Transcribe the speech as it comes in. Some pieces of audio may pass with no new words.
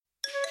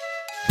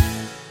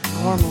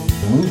Normal.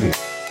 Movie.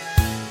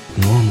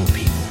 Normal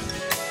people.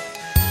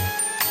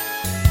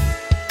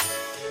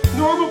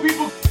 Normal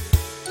people.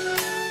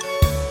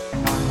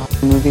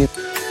 Movie.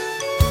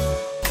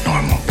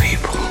 Normal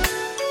people.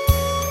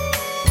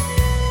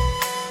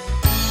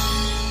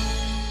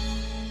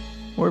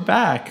 We're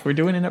back. We're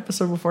doing an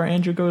episode before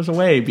Andrew goes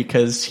away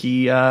because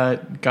he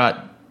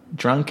got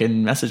drunk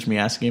and messaged me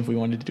asking if we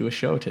wanted to do a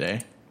show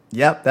today.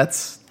 Yep,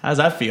 How's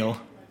that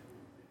feel?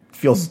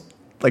 feels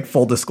like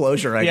full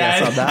disclosure, I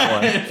guess, on that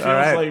one. It feels All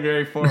right. like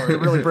very forward.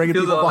 Really bringing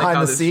Feels people like behind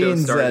how the this show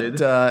scenes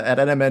started. at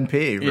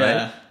NMNP,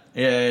 right?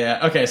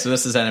 Yeah. Okay, so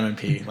this is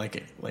NMNP,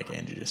 like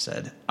Andrew just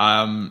said.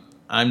 I'm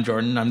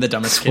Jordan. I'm the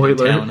dumbest Spoiler.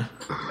 kid in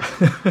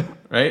town.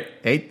 Right?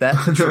 Ain't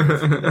that the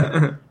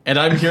truth? And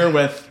I'm here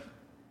with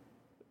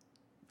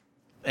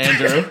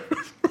Andrew.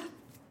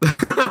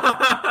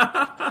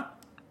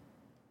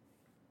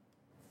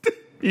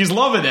 He's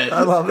loving it.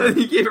 I love it.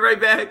 You gave it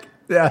right back.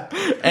 Yeah.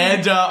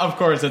 And, of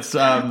course, it's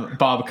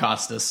Bob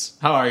Costas.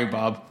 How are you,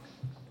 Bob?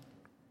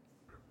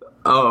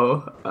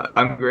 Oh,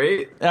 I'm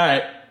great. All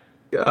right.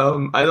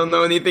 I don't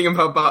know anything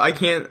about Bob. I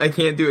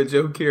can't do a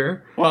joke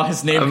here. Well,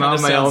 his name I'm kind out of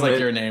of my sounds like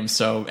element. your name,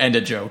 so end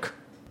a joke.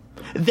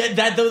 The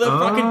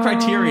fucking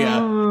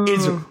criteria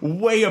is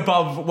way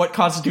above what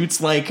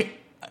constitutes, like,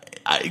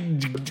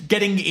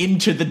 getting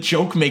into the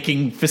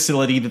joke-making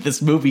facility that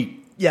this movie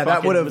Yeah, that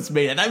fucking would have was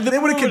made. And they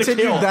would have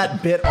continued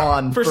that bit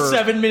on for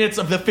 7 minutes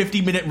of the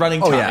 50-minute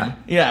running Oh, time.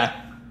 Yeah.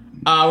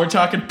 We're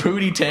talking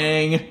Pootie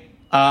Tang,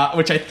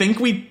 which I think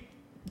we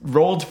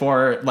rolled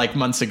for like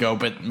months ago,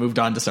 but moved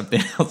on to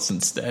something else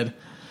instead.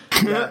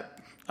 Yeah,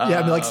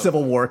 I mean, like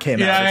Civil War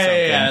came out or something.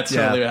 Yeah, that's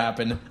totally what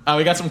happened.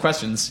 We got some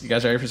questions. You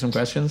guys ready for some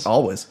questions?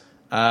 Always.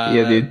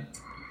 Yeah, dude.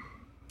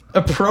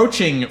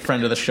 Approaching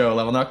friend of the show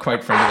level, not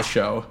quite friend of the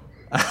show.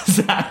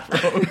 Zach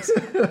Rose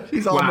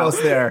He's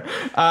almost there.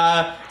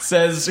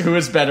 says, who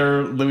is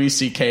better, Louis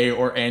C.K.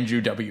 or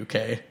Andrew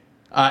W.K.?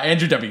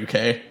 Andrew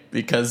W.K.,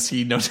 because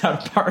he knows how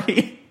to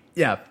party.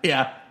 Yeah.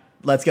 Yeah.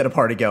 Let's get a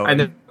party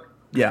going.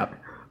 Yeah.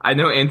 I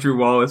know Andrew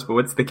Wallace, but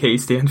what's the K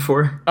stand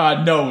for?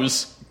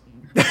 Nose.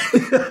 What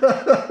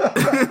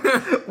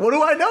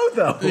do I know,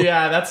 though?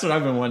 Yeah, that's what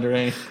I've been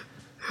wondering.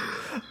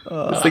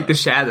 It's like the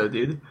shadow,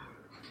 dude.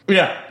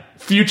 Yeah.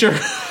 Future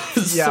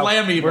Yeah,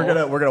 slam evil.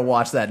 We're gonna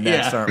watch that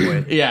next,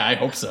 aren't we? Yeah, I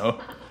hope so.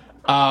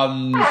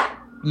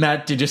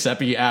 Matt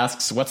DiGiuseppe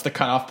asks, what's the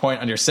cutoff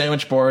point on your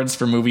sandwich boards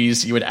for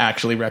movies you would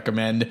actually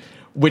recommend?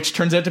 Which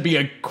turns out to be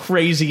a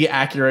crazy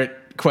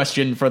accurate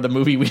question for the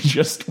movie we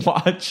just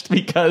watched,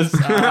 because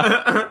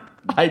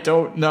I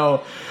don't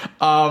know.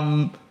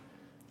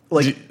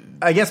 Like,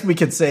 I guess we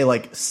could say,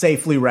 like,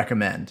 safely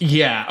recommend.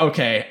 Yeah,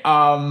 okay.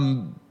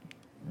 I'll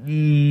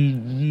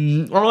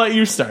let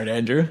you start,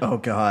 Andrew. Oh,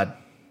 God.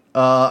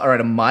 All right,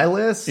 on my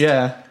list?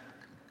 Yeah.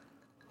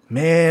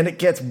 Man, it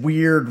gets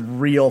weird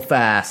real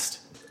fast.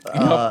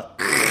 I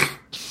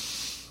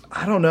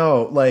don't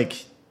know.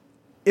 Like,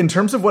 in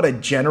terms of what I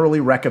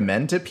generally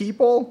recommend to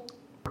people,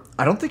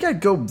 I don't think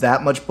I'd go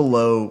that much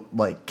below,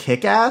 like,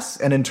 Kick-Ass.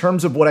 And in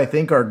terms of what I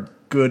think are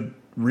good,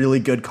 really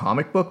good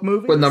comic book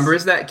movies. What number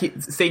is that?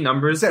 Say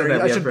numbers. So that we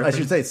have I reference.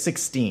 should say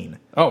 16.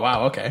 Oh,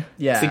 wow, okay.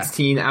 Yeah.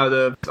 16 out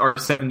of our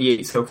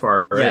 78 so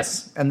far, right?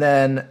 Yes. And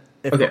then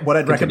what I'd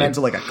continue. recommend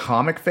to, like, a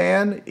comic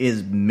fan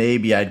is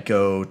maybe I'd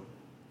go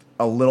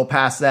a little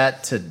past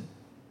that to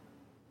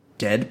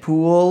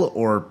Deadpool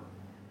or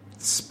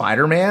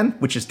Spider-Man,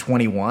 which is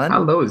 21.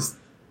 How low is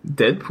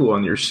Deadpool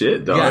on your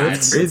shit, dog? Yeah,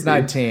 That's It's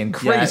 19.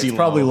 Crazy Yeah, it's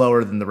probably low.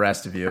 lower than the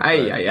rest of you. but,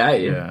 Aye.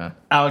 Yeah.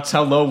 Alex,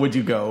 how low would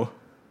you go?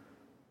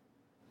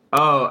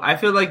 Oh, I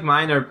feel like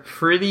mine are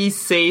pretty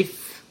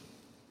safe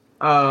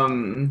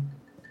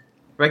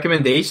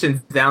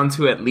recommendations down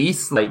to at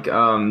least like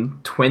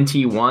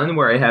 21,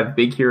 where I have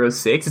Big Hero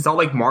 6. It's all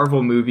like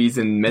Marvel movies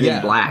and Men Yeah.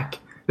 in Black.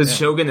 There's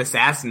Shogun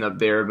Assassin up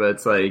there, but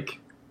it's like,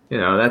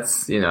 and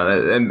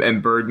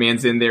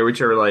Birdman's in there,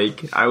 which are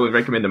like, I would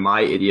recommend to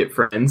my idiot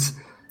friends.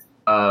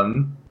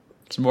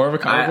 It's more of a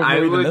comic book I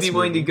movie than would this be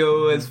willing to movie.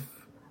 go as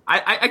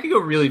I could go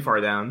really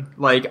far down.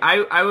 Like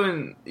I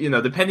wouldn't,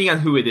 depending on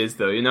who it is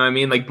though, you know what I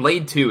mean? Like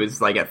Blade 2 is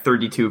like at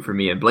 32 for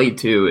me, and Blade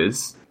 2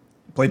 is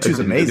Blade 2 is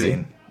a good movie.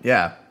 amazing.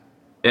 Yeah.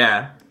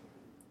 yeah.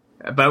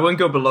 But I wouldn't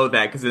go below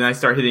that because then I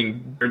start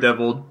hitting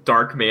Daredevil,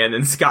 Darkman,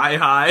 and Sky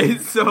High.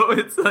 So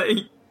it's like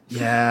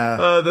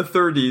Yeah. the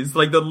 30s,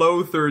 like the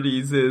low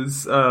 30s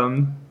is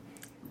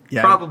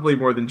yeah. probably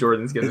more than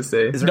Jordan's gonna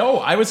say. No,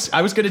 I was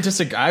going to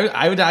disagree.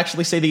 I would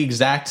actually say the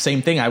exact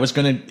same thing. I was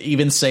going to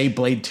even say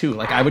Blade 2,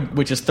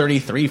 which is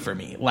 33 for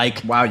me.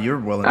 Like, Wow, you're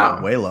willing to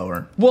go way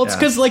lower. well, it's Yeah.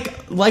 because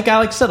like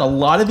Alex said, a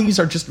lot of these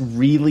are just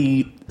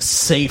really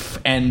safe,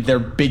 and their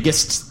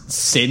biggest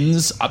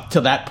sins up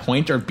to that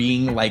point are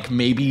being like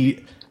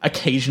maybe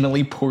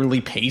occasionally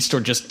poorly paced or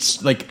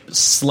just like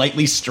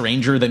slightly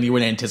stranger than you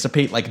would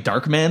anticipate, like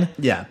Darkman.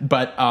 Yeah.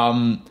 But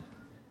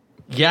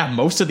yeah,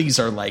 most of these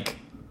are like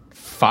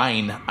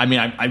fine. I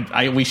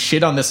mean, we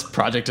shit on this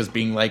project as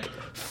being like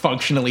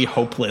functionally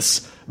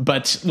hopeless,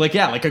 But like,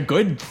 yeah, like a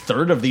good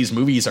third of these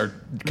movies are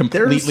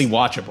completely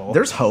watchable.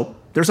 There's hope.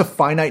 There's a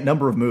finite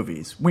number of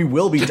movies. We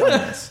will be done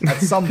this at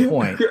some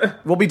point.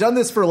 We'll be done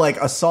this for like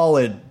a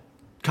solid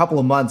couple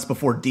of months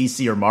before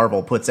DC or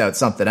Marvel puts out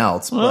something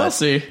else. Well, we'll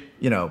see.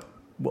 You know,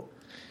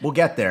 we'll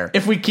get there.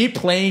 If we keep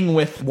playing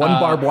with one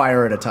barbed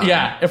wire at a time.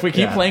 Yeah, if we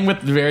keep playing with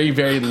very,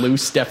 very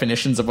loose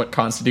definitions of what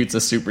constitutes a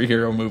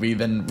superhero movie,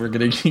 then we're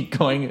gonna keep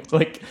going.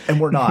 Like, and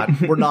we're not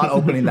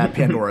opening that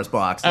Pandora's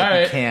box. Like, all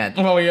right. We can't.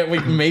 Well, we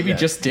maybe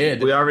just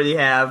did. We already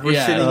have.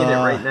 We're sitting in it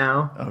right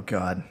now. Oh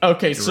God.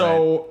 Okay,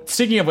 so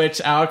speaking of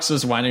which, Alex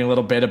was whining a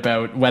little bit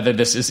about whether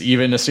this is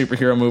even a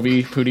superhero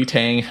movie. Pootie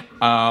Tang.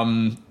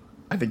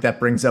 I think that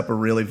brings up a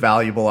really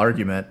valuable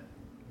argument.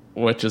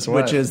 Which is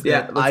what? Which is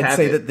that I'd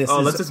say that this is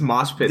let's just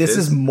mosh pit this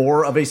is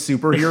more of a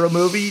superhero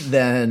movie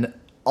than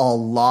a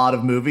lot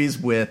of movies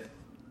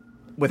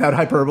without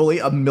hyperbole,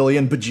 a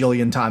million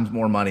bajillion times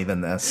more money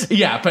than this.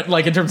 Yeah, but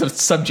like in terms of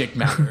subject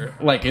matter,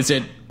 like is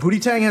it Pootie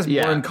Tang has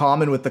more in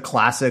common with the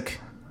classic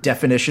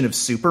definition of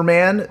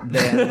Superman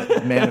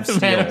than Man of Steel,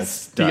 Man of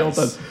Steel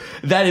does.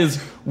 That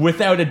is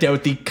without a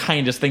doubt the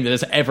kindest thing that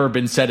has ever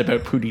been said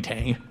about Pootie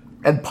Tang.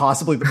 And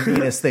possibly the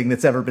meanest thing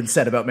that's ever been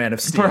said about Man of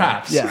Steel.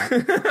 Perhaps. Yeah.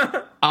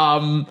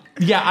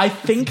 Yeah, I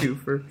think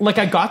like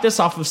I got this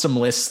off of some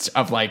lists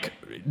of like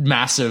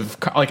massive,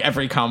 like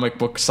every comic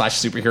book /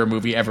 superhero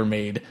movie ever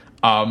made.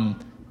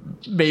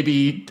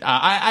 Maybe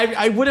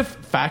I would have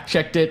fact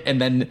checked it and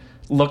then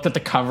looked at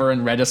the cover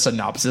and read a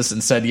synopsis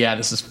and said, yeah,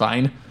 this is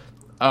fine.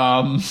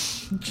 I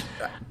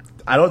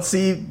don't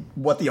see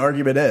what the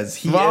argument is.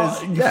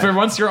 For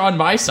once you're on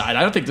my side,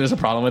 I don't think there's a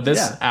problem with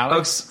this,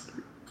 Alex.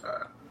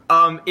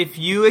 If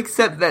you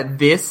accept that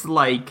this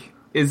like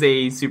is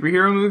a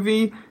superhero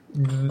movie,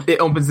 it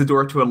opens the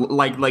door to a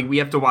like we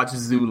have to watch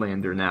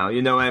Zoolander now.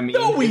 You know what I mean?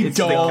 No, we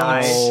don't. The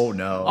guy oh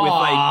no! With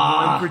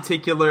like one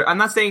particular. I'm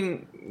not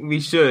saying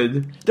we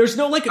should. There's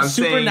no like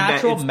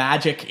supernatural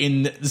magic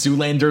in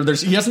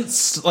Zoolander. He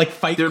doesn't like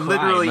fight. There crime.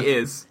 literally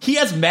is. He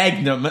has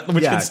Magnum,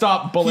 which can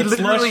stop bullets.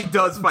 He literally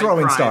does fight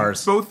throwing crime.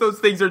 stars. Both those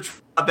things are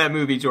about that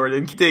movie,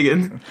 Jordan. Keep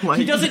digging. Like,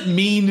 he doesn't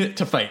mean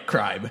to fight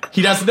crime.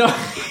 He does no.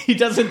 He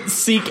doesn't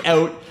seek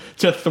out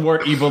to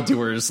thwart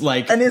evildoers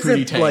like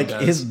Pootie Tang like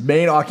does. His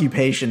main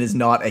occupation is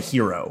not a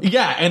hero.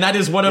 Yeah, and that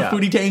is one of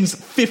Pootie Tang's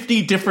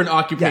 50 different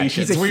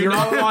occupations. he's a We're hero.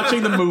 not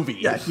watching the movie.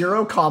 Yeah,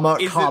 hero,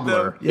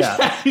 cobbler.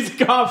 Yeah. He's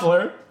a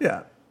cobbler.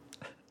 Yeah.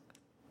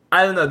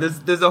 I don't know.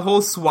 There's a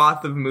whole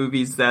swath of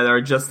movies that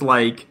are just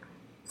like,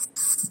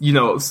 you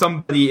know,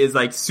 somebody is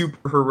like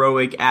super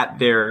heroic at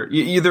their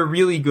either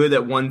really good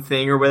at one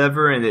thing or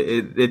whatever, and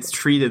it's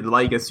treated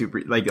like a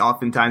super. Like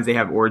oftentimes they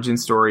have origin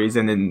stories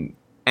and an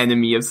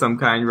enemy of some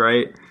kind,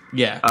 right?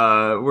 Yeah.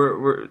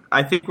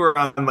 I think we're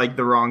on like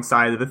the wrong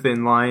side of the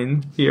thin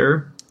line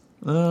here.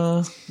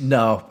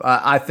 No,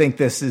 I think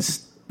this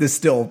is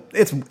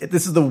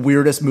the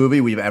weirdest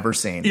movie we've ever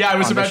seen. Yeah, I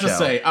was about to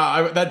say,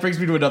 that brings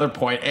me to another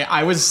point.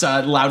 I was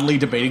loudly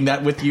debating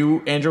that with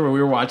you, Andrew, when we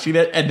were watching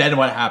it, and then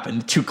what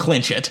happened to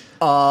clinch it?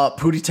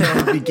 Pootie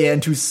Tang began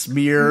to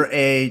smear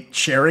a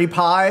cherry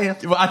pie.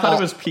 Well, I thought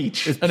it was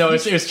peach. No,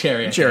 it was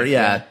cherry. Cherry,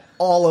 yeah.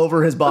 All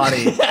over his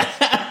body.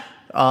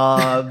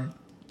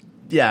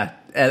 Yeah,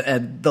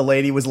 and the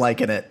lady was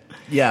liking it.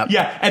 Yeah.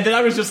 Yeah, and then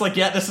I was just like,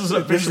 yeah, this is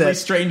officially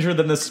stranger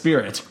than the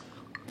spirit.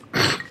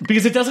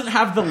 Because it doesn't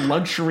have the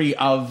luxury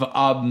of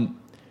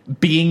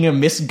being a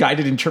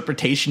misguided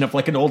interpretation of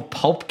like an old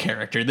pulp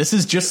character. This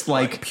is just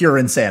like pure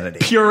insanity.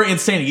 Pure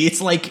insanity.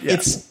 It's like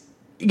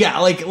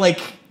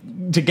like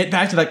to get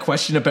back to that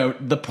question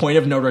about the point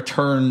of no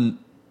return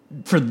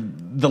for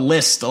the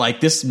list,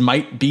 like this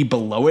might be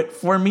below it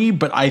for me,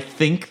 but I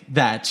think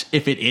that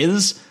if it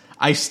is,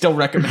 I still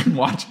recommend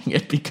watching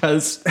it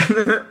because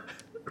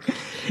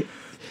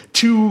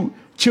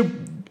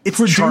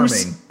it's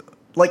charming.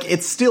 Like,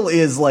 it still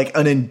is, like,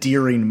 an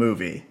endearing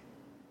movie.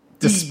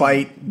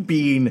 Despite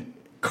being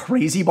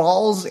crazy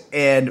balls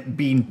and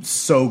being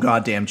so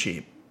goddamn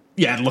cheap.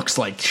 Yeah, it looks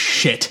like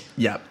shit.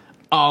 Yeah.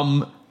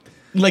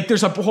 Like,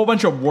 there's a whole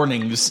bunch of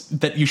warnings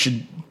that you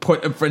should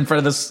put in front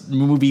of this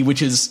movie,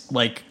 which is,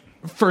 like,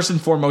 first and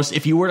foremost,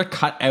 if you were to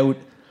cut out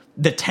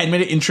the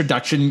 10-minute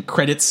introduction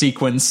credit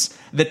sequence,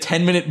 the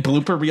 10-minute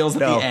blooper reels at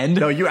the end,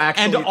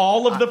 and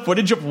all of the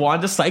footage of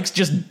Wanda Sykes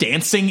just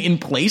dancing in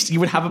place, you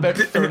would have about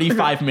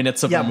 35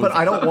 minutes of the movie. Yeah, but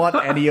I don't want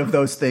any of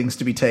those things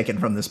to be taken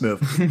from this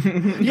movie.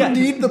 You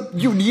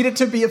need it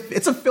to be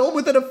it's a film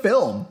within a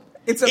film.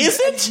 Is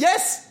it?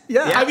 Yes.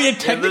 Yeah. I mean, it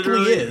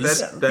technically is.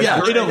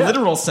 That's in a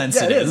literal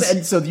sense, it is.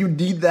 And so you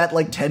need that,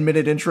 like,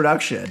 10-minute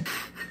introduction.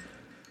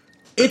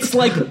 It's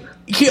like,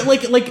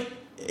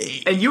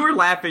 and you were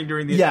laughing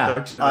during the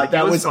introduction.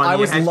 I was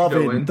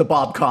loving the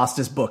Bob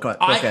Costas book.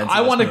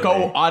 I want to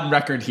go on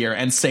record here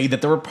and say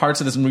that there were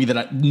parts of this movie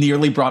that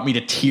nearly brought me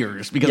to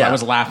tears because I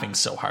was laughing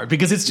so hard.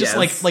 Because it's just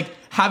like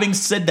having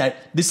said that,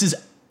 this is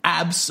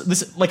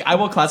I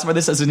will classify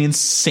this as an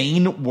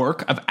insane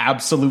work of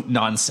absolute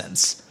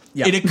nonsense.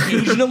 Yeah. It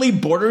occasionally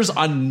borders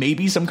on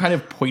maybe some kind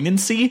of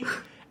poignancy,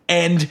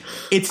 and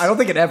I don't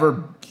think it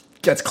ever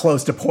gets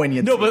close to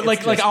poignancy. No, but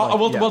It's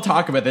just we'll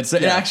talk about this.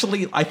 It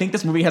actually, I think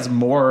this movie has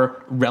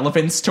more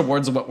relevance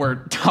towards what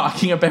we're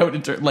talking about,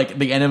 like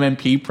the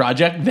NMMP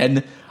project,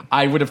 than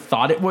I would have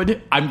thought it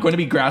would. I'm going to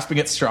be grasping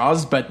at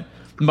straws, but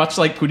much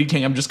like Pootie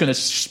Tang, I'm just going to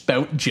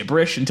spout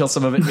gibberish until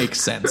some of it makes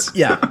sense.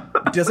 Yeah.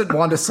 Doesn't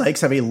Wanda Sykes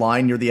have a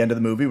line near the end of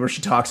the movie where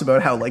she talks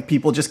about how, like,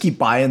 people just keep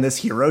buying this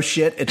hero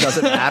shit? It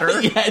doesn't matter.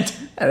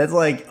 And it's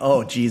like,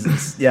 oh,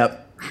 Jesus.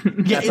 Yep.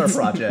 That's our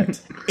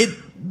project.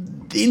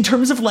 In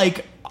terms of,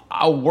 like,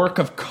 a work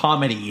of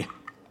comedy,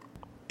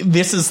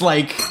 this is,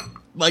 like,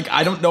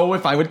 I don't know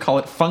if I would call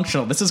it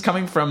functional. This is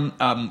coming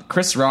from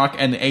Chris Rock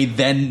and a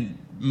then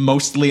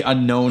mostly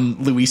unknown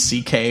Louis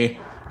C.K.,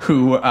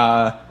 who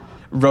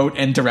wrote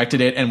and directed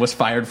it and was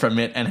fired from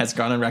it and has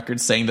gone on record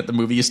saying that the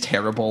movie is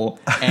terrible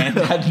and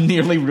had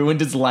nearly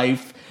ruined his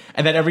life,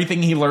 and that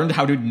everything he learned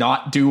how to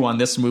not do on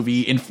this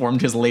movie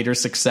informed his later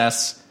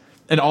success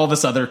and all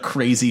this other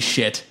crazy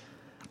shit.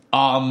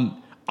 I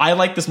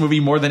like this movie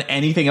more than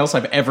anything else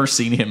I've ever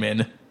seen him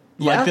in.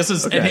 Like, this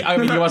is, okay. I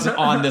mean, he wasn't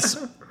on this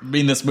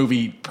in this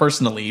movie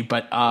personally,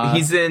 but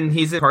he's in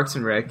Parks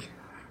and Rec.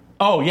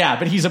 Oh yeah,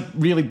 but he's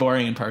really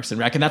boring in Parks and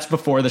Rec, and that's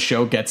before the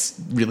show gets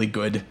really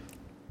good.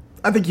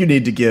 I think you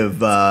need to give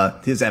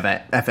his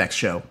FX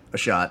show a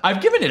shot.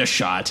 I've given it a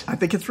shot. I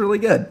think it's really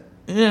good.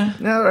 Yeah.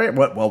 All right.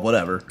 Well,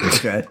 whatever.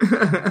 Okay.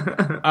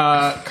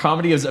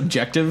 Comedy is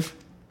objective,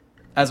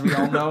 as we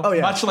all know. Oh,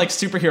 yeah. Much like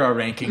superhero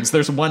rankings,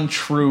 there's one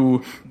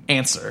true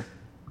answer.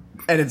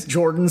 And it's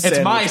Jordan's It's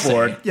my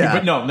board. say. Yeah.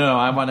 But no,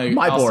 I want to...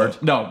 My board.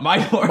 No,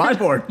 my board. My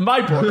board.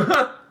 My board.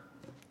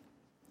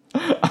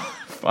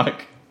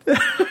 Fuck.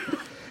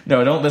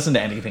 No, don't listen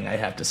to anything I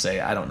have to say.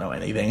 I don't know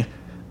anything.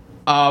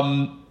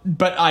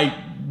 But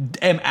I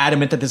am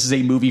adamant that this is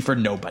a movie for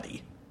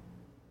nobody.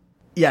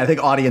 Yeah, I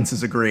think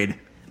audiences agreed.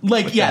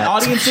 Like, yeah,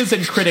 audiences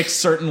and critics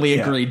certainly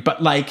agreed,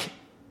 but, like,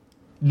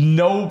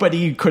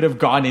 nobody could have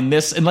gone in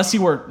this unless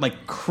you were,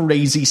 like,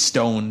 crazy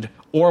stoned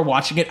or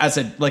watching it as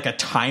a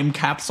time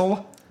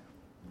capsule.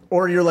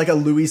 Or you're like a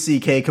Louis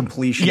C.K.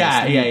 completionist.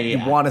 Yeah.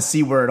 You want to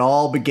see where it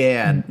all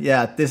began.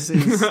 Yeah, this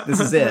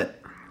is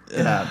it.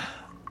 Yeah.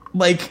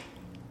 Like,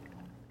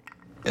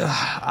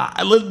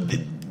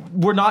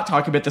 we're not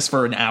talking about this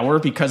for an hour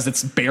because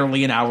it's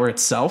barely an hour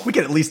itself. We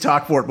can at least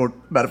talk about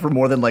it for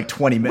more than like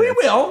 20 minutes.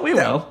 We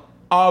will.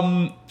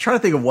 Trying to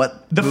think of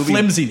what the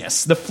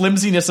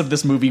flimsiness of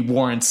this movie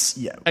warrants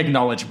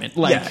acknowledgement.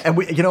 Like, and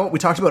we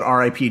talked about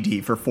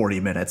R.I.P.D. for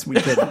 40 minutes. We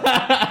could,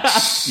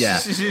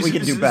 we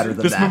could do better than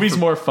that. This movie's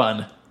more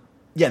fun.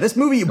 Yeah, this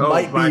movie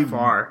might by be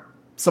far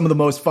some of the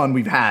most fun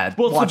we've had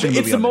watching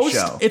a movie on the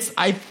show.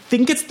 I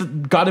think it's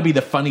got to be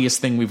the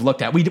funniest thing we've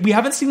looked at. We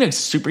haven't seen a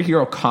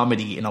superhero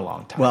comedy in a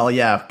long time. Well,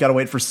 yeah, gotta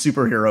wait for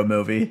superhero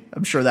movie.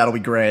 I'm sure that'll be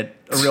great.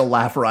 A real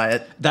laugh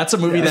riot. That's a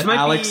movie that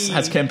Alex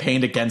has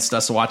campaigned against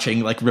us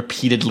watching, like,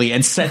 repeatedly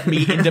and sent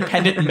me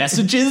independent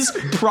messages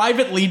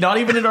privately, not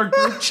even in our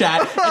group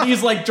chat. And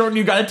he's like, Jordan,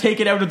 you gotta take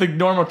it out of the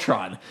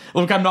Normotron.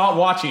 Look, I'm not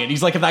watching it.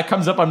 He's like, if that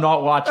comes up, I'm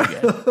not watching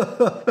it.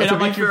 And I'm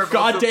like, you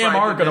goddamn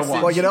are gonna watch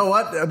it. Well, you know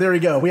what? There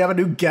you go. We have a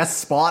new guest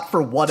spot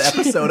for one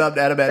episode of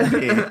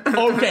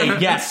NMNP.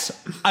 Okay, yes.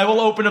 I will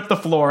open up the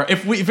floor.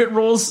 If it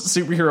rolls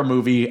superhero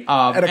movie, and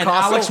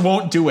Alex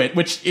won't do it,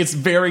 which is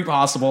very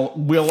possible,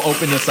 we'll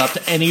open this up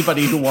to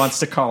anybody who wants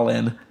to call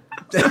in.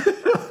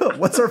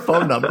 What's our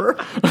phone number?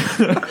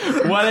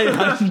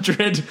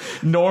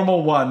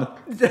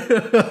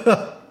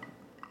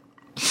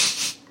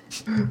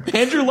 1-800-NORMAL-1.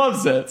 Andrew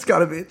loves it. It's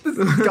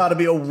gotta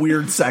be a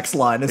weird sex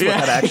line is what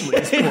that actually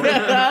is for.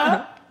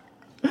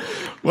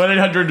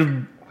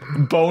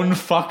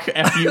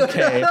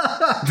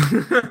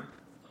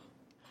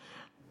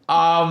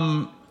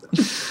 1-800-BONEFUCK-FUK.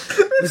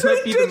 This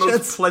might be the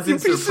most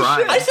pleasant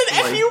surprise. I said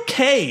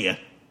FUK.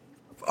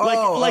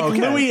 Like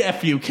okay. Louis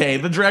F.U.K.,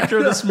 the director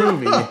of this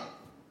movie.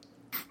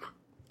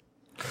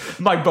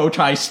 My bow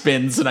tie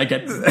spins and I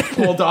get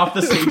pulled off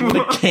the stage with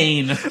a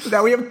cane.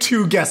 Now we have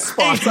two guest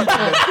spots.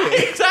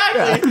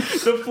 Exactly.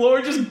 The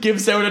floor just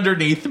gives out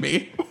underneath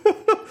me.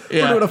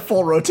 We're doing a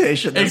full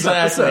rotation this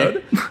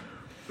episode.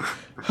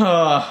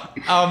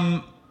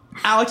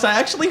 Alex, I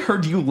actually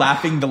heard you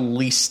laughing the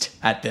least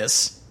at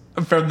this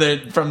from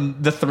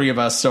the three of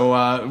us.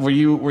 So were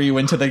you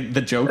into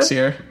the jokes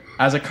here?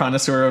 As a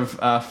connoisseur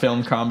of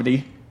film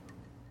comedy?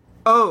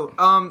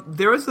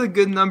 There was a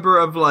good number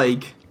of,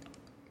 like,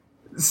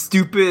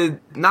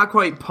 stupid, not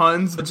quite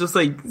puns, but just,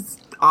 like,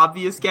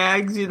 obvious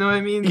gags, you know what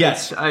I mean?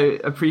 Yes. Which I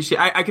appreciate.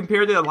 I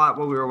compared it a lot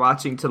while we were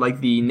watching to, like,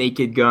 the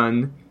Naked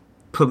Gun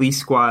Police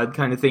Squad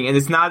kind of thing, and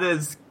it's not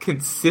as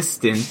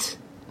consistent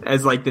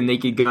as, like, the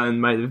Naked Gun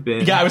might have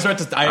been. Yeah, I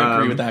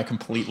agree with that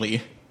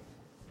completely.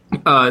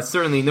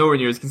 Certainly nowhere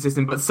near as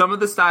consistent, but some of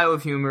the style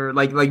of humor,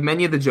 like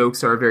many of the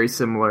jokes are very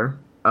similar.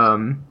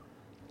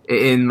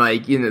 In,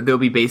 like, you know, they'll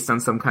be based on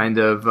some kind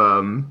of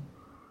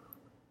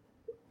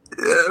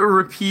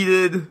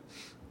repeated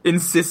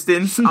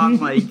insistence on,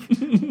 like,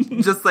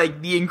 just,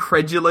 like, the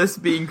incredulous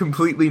being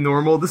completely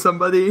normal to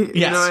somebody.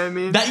 You know what I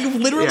mean? That you've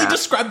literally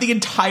described the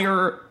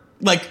entire,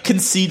 like,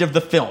 conceit of the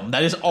film.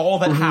 That is all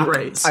that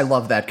happens. I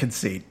love that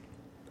conceit.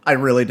 I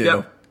really do.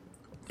 Yep.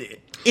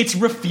 It's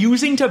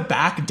refusing to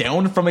back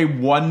down from a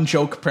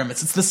one-joke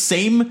premise. It's the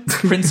same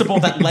principle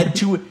that led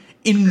to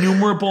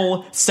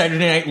innumerable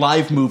Saturday Night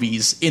Live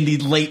movies in the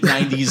late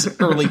 90s,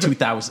 early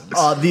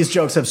 2000s. These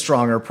jokes have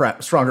stronger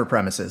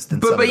premises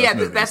than some of those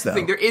movies, that's the though.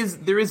 thing.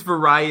 There is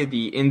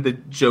variety in the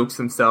jokes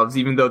themselves,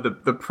 even though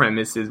the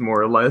premise is more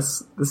or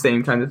less the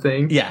same kind of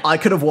thing. Yeah. I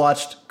could have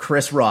watched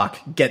Chris Rock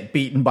get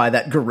beaten by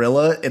that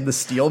gorilla in the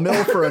steel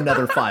mill for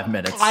another 5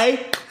 minutes. I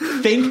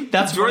think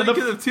that's one Jordan of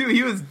the... could have too.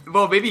 He was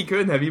maybe he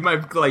couldn't have. He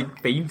might have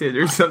like fainted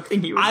or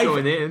something. He was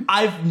going in.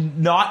 I've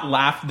not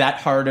laughed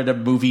that hard at a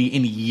movie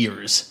in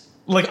years.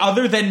 Like,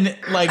 other than,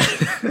 like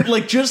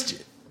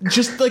just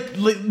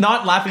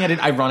not laughing at it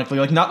ironically.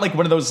 Like, not like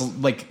one of those,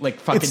 like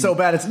fucking... It's so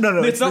bad. It's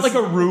not like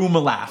a room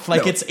laugh.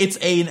 Like, No. it's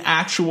an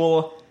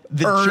actual...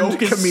 The Earned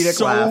joke is comedic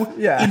so laugh.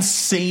 Yeah.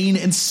 insane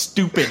and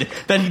stupid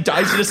that he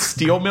dies in a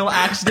steel mill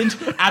accident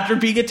after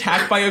being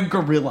attacked by a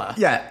gorilla.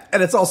 Yeah,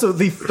 and it's also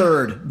the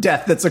third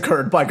death that's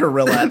occurred by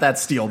gorilla at that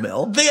steel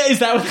mill. Is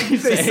that what they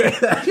say? say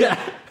that, yeah.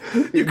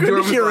 You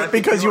couldn't hear it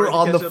because you were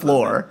on the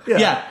floor.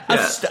 Yeah.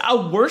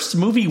 A worse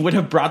movie would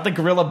have brought the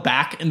gorilla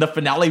back in the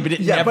finale, but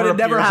it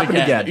never happened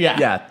again.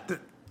 Yeah.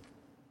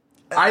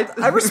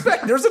 I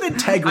respect. There's an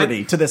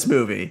integrity to this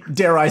movie.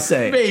 Dare I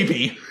say?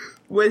 Maybe.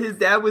 When his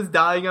dad was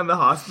dying on the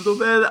hospital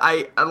bed,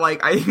 I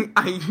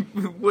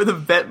would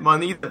have bet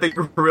money that the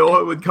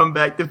gorilla would come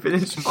back to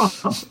finish him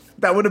off.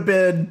 That would have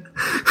been.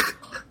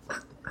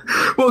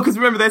 Well, because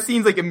remember that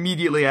scene's like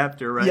immediately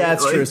after, right? Yeah,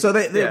 it's like, true. So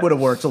they would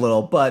have worked a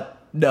little, but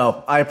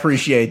no, I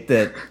appreciate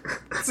that.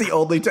 It's the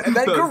only time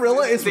that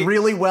gorilla is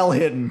really well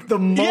hidden. The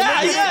moment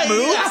it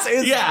moves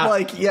is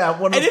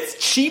one of, and it's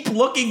cheap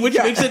looking, which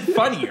makes it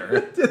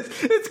funnier.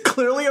 It's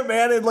clearly a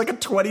man in like a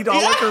 $20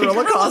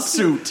 gorilla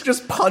costume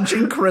just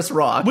punching Chris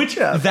Rock. Which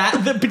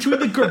between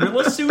the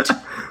gorilla suit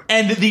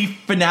and the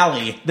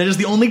finale, that is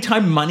the only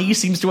time money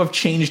seems to have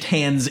changed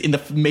hands in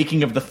the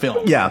making of the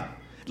film. Yeah.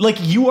 Like,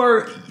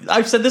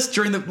 I've said this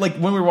during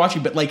when we were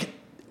watching, but like,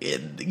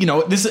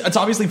 it's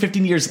obviously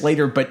 15 years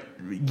later, but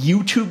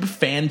YouTube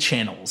fan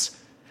channels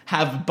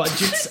have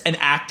budgets and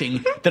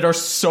acting that are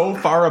so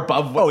far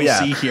above what we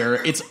see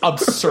here. It's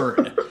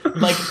absurd.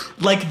 like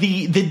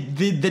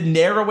the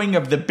narrowing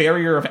of the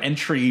barrier of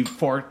entry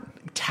for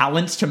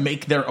talents to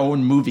make their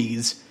own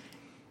movies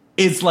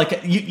is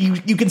like,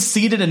 you can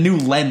see it in a new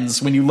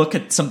lens when you look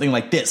at something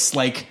like this.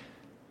 Like,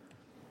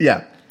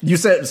 yeah. You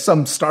said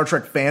some Star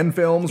Trek fan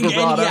films were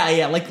brought up?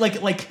 Yeah,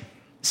 like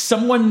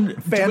someone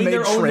fan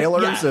made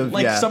trailers of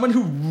someone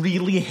who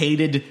really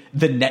hated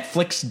the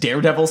Netflix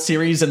Daredevil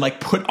series and like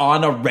put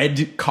on a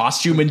red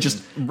costume and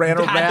just ran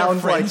had around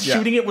their friends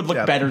shooting it would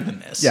look better than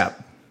this. Yeah.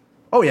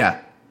 Oh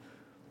yeah.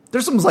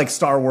 There's some like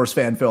Star Wars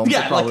fan films.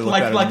 Yeah, that probably look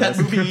better like than that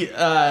this.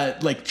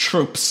 movie, like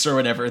Tropes or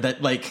whatever,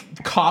 that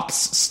like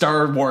Cops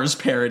Star Wars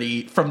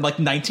parody from like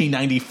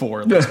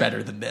 1994 looks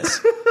better than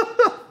this.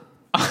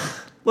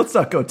 Let's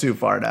not go too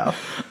far now.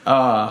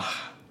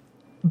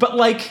 But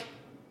like,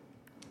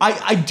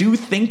 I do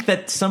think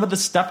that some of the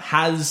stuff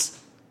has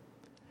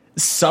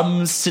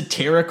some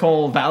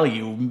satirical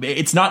value.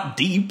 It's not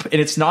deep and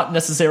it's not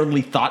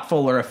necessarily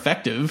thoughtful or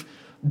effective,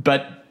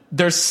 but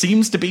there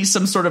seems to be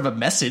some sort of a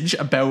message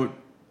about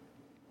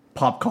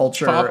pop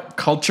culture.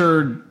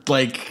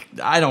 Like,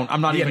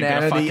 I'm not the even gonna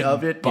inanity fucking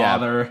of it.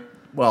 bother. Yeah.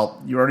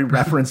 Well, you already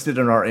referenced it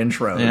in our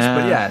intros,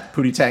 but yeah,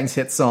 Pootie Tang's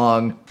hit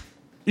song.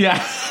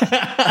 Yeah.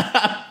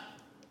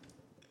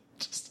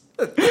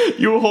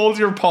 You hold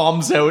your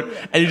palms out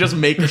and you just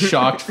make a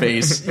shocked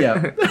face.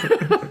 Yeah.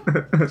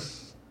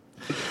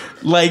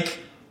 Like,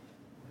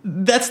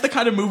 that's the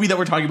kind of movie that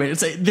we're talking about.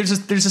 There's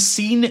a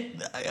scene,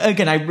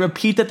 again, I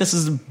repeat that this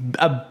is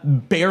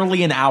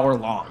barely an hour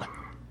long.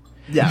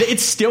 Yeah. It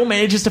still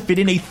manages to fit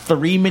in a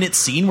 3-minute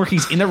scene where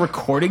he's in a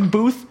recording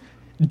booth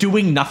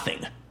doing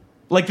nothing.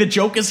 Like, the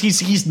joke is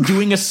he's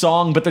doing a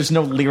song, but there's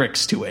no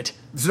lyrics to it.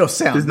 There's no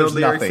sound. There's no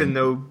lyrics nothing. and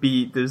no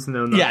beat. There's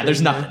no nothing. Yeah,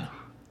 there's nothing.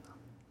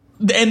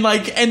 And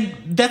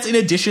that's in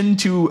addition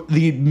to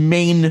the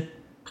main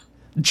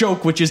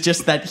joke, which is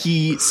just that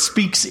he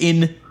speaks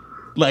in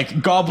like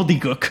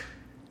gobbledygook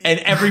and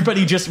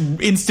everybody just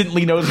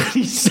instantly knows what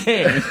he's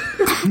saying.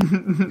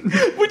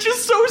 Which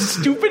is so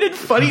stupid and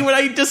funny when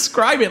I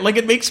describe it. Like,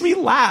 it makes me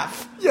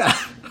laugh. Yeah.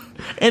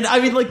 And I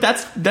mean, like,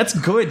 that's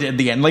good in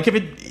the end. Like, if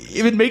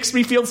it makes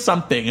me feel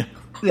something,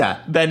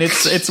 yeah, then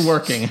it's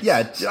working.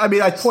 Yeah, I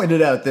mean, I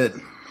pointed out that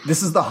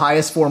this is the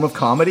highest form of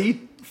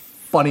comedy,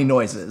 funny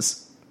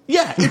noises.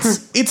 Yeah,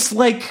 it's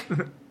like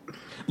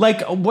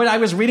what I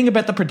was reading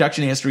about the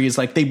production history is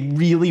like they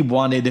really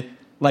wanted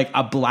like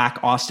a black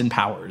Austin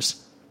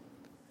Powers.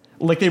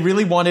 Like, they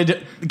really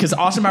wanted, because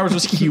Austin Powers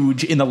was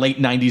huge in the late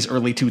 90s,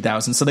 early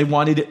 2000s, so they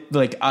wanted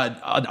like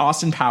an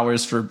Austin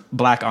Powers for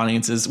black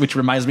audiences, which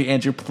reminds me,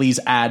 Andrew, please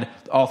add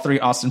all 3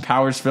 Austin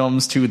Powers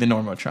films to the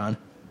Normotron.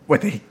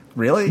 Wait,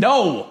 really?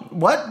 No!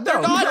 What?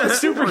 They're not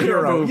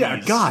superhero movies. Yeah,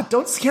 God,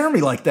 don't scare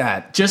me like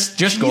that. Just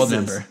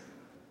Goldmember.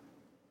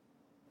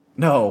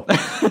 No.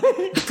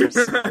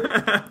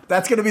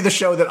 That's going to be the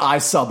show that I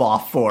sub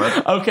off for.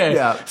 Okay.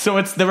 Yeah. So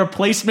it's the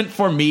replacement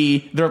for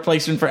me, the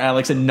replacement for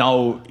Alex, and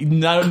no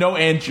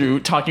Andrew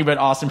talking about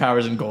Austin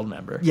Powers and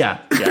Goldmember. Yeah.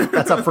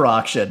 That's up for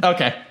auction.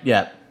 Okay.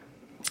 Yeah.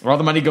 All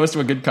the money goes to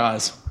a good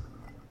cause.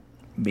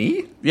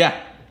 Me?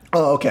 Yeah.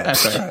 Oh, okay.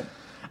 That's right.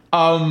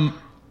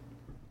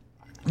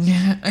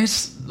 Yeah,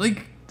 it's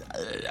like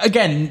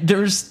again,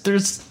 there's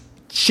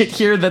shit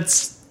here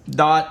that's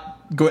not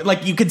good.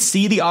 Like you could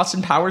see the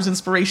Austin Powers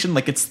inspiration.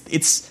 Like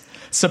it's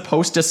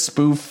supposed to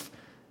spoof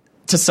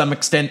to some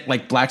extent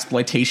like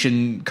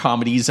blaxploitation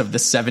comedies of the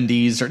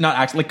 70s, or not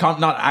act like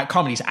not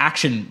comedies,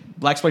 action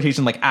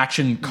blaxploitation, like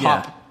action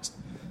cop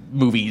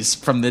movies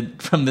from the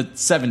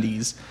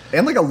 70s.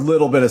 And like a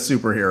little bit of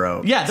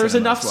superhero. Yeah, there's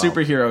cinema enough as well.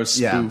 superhero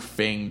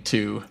spoofing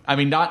too. I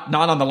mean, not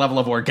on the level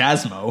of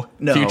Orgasmo,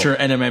 No. future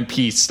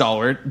NMMP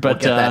stalwart,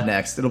 but Get that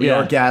next. It'll be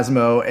yeah.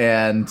 Orgasmo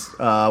and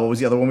what was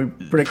the other one we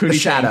predicted? The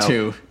Pootie Tang Shadow.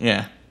 too.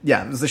 Yeah,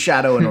 Yeah, it was The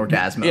Shadow and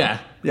Orgasmo. Yeah.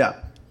 Yeah.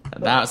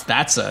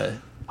 that's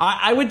a.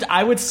 I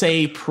would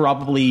say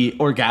probably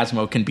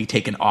Orgasmo can be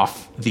taken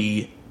off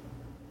the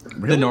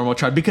normal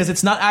chart because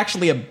it's not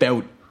actually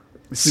about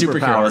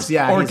superheroes.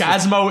 Yeah,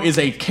 Orgasmo is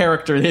a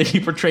character that he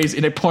portrays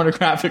in a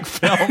pornographic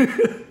film.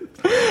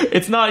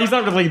 He's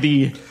not really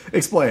the.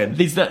 Explain.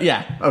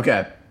 Yeah.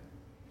 Okay.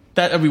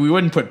 I mean, we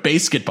wouldn't put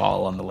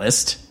basketball on the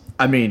list.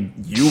 I mean,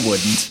 you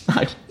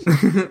wouldn't.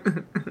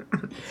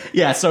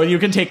 Yeah, so you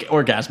can take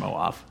Orgasmo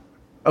off.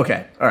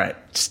 Okay. All right.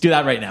 Just do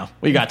that right now.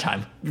 We got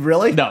time.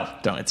 Really? No,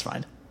 don't. It's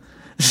fine.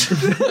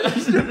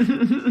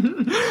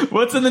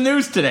 What's in the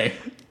news today?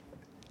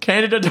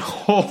 Canada to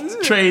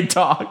hold trade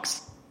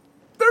talks.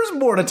 There's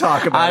more to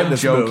talk about in I'm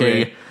this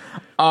joking.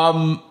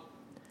 movie.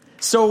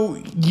 So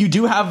you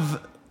do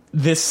have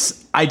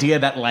this idea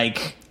that,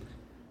 like,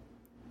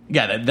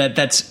 yeah,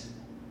 that's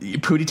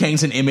Pootie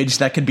Tang's an image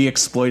that can be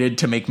exploited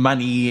to make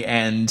money,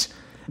 and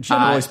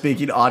Generally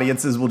speaking,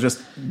 audiences will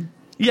just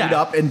eat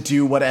up and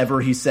do whatever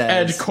he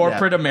says. And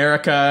corporate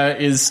America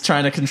is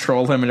trying to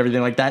control him and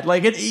everything like that.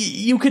 Like,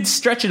 you could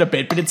stretch it a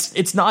bit, but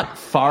it's not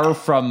far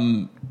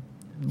from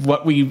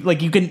what we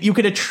like. You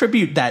can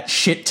attribute that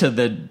shit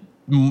to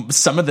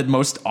some of the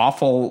most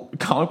awful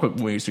comic book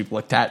movies we've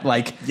looked at.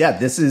 Like, yeah,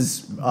 this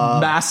is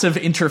massive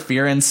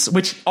interference,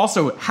 which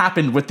also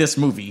happened with this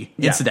movie,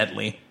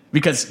 incidentally.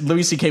 Because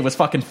Louis C.K. was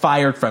fucking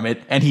fired from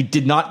it, and he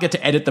did not get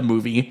to edit the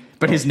movie,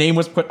 but his name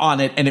was put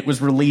on it, and it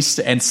was released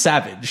and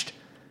savaged.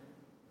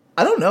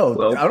 I don't know.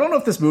 Well, I don't know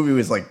if this movie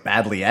was like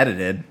badly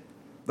edited.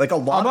 Like a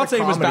lot I'm not of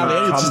saying it was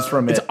comedy bad. comes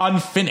from It's it.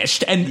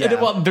 unfinished, and Yeah.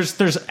 well,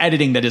 there's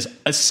editing that is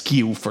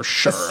askew for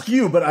sure.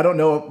 Askew, but I don't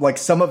know. Like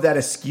some of that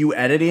askew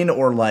editing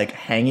or like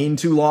hanging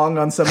too long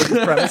on some of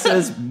the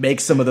premises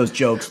makes some of those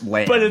jokes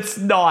lame. But it's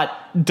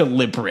not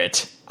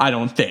deliberate. I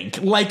don't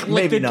think.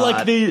 Maybe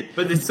not.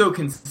 But it's so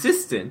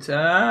consistent.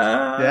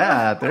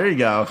 Yeah, there you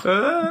go.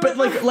 But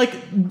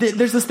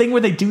there's this thing where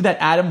they do that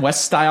Adam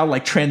West style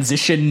like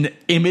transition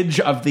image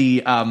of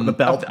the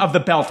belt. of the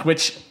belt,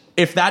 which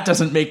if that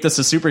doesn't make this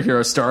a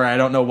superhero story, I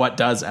don't know what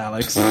does,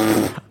 Alex.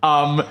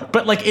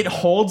 But like it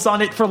holds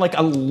on it for like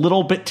a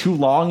little bit too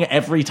long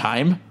every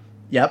time.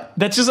 Yep.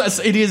 That's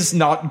just, it is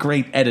not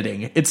great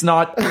editing. It's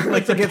not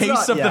like the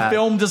pace of the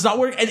film does not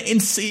work, and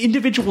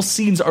individual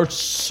scenes are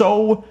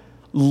so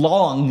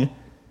long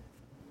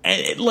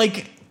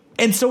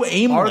and so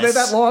aimless. Are they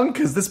that long?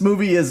 Because this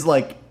movie is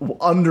like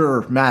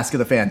under Mask of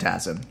the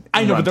Phantasm.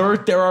 I know,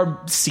 but there are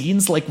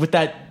scenes like with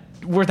that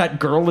where that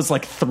girl is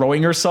like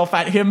throwing herself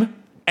at him,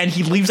 and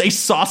he leaves a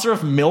saucer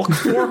of milk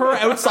for her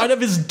outside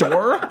of his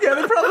door. Yeah,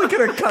 they probably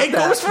could have cut It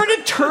goes for an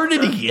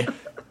eternity.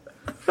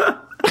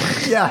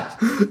 Yeah,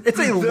 it's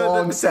a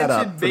long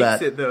setup for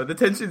that. It though. The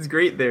tension's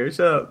great there.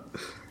 Shut up.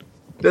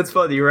 That's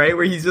funny, right?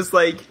 Where he's just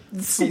like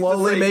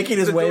Slowly making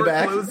his way door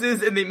back.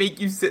 Closes and they make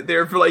you sit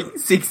there for like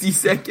 60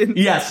 seconds.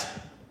 Yes.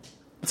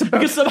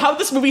 Because somehow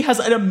this movie has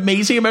an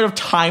amazing amount of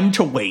time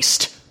to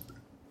waste.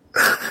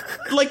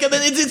 Like, I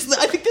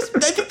think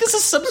this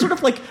is some sort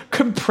of like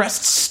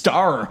compressed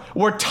star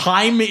where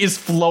time is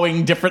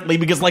flowing differently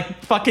because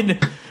like fucking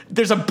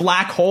there's a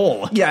black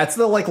hole. Yeah, it's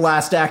the like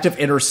last act of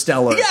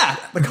Interstellar. Yeah.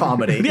 The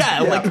comedy.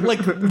 Yeah, like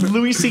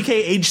Louis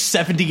C.K. age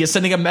 70 is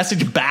sending a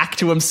message back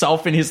to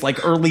himself in his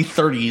like early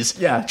 30s.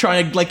 Yeah.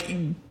 Trying to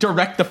like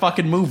direct the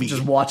fucking movie.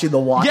 Just watching the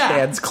watch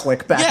hands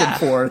click back and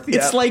forth. Yeah.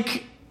 It's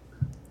like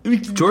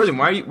Jordan,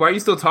 why are you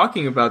still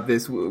talking about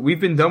this?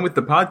 We've been done with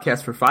the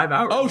podcast for 5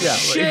 hours. oh Yeah,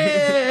 shit.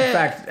 In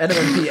fact,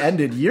 NMP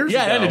ended years ago.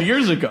 Yeah, it ended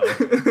years ago.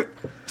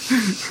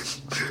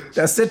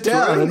 Now sit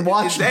down Jordan, and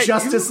watch is that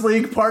Justice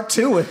League Part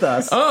 2 with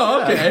us.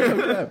 Oh,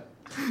 okay.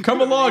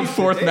 Come along,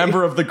 fourth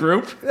member of the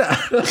group.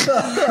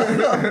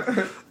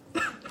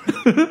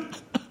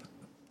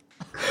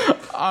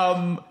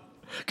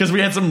 Because we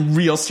had some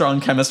real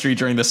strong chemistry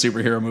during the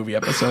superhero movie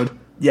episode,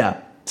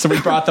 Yeah. so we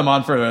brought them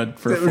on for a We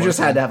fourth just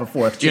had one. to have a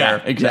fourth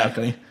chair. Yeah,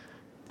 exactly.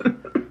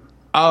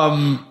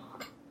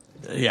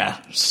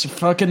 Yeah, just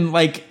fucking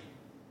like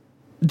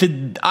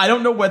I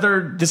don't know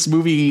whether this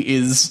movie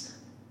is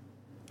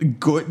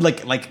good,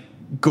 like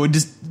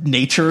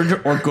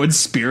good-natured or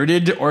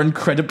good-spirited or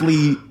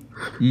incredibly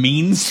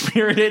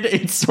mean-spirited.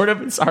 It's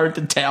hard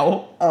to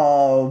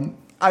tell.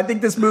 I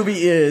think this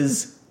movie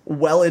is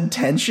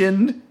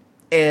well-intentioned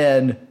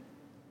and,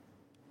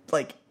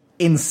 like,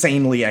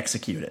 insanely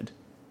executed.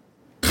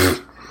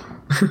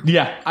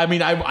 Yeah, I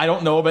mean, I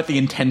don't know about the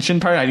intention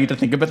part. I need to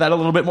think about that a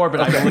little bit more,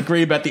 but I will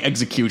agree about the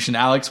execution.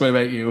 Alex, what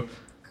about you?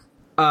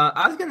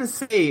 I was gonna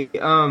say,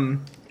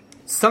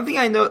 something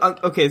I know.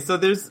 Okay, so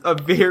there's a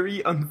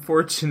very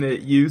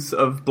unfortunate use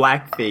of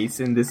blackface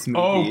in this movie.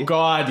 Oh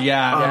God,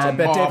 yeah. Yeah, I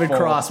bet awful. David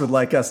Cross would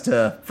like us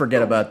to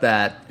forget about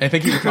that. I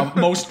think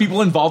most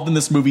people involved in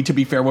this movie, to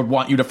be fair, would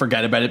want you to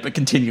forget about it. But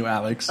continue,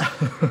 Alex.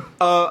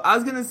 I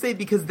was gonna say,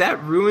 because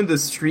that ruined the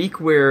streak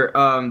where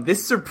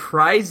this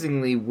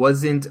surprisingly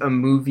wasn't a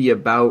movie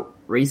about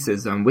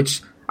racism,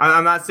 which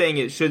I'm not saying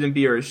it shouldn't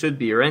be or it should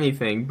be or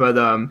anything, but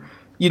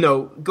you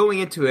know, going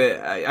into it,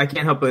 I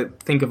can't help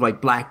but think of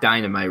like Black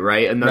Dynamite,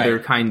 right? Another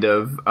Right. kind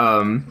of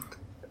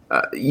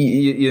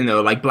you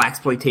know, like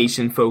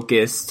blaxploitation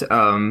focused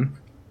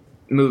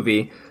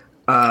movie.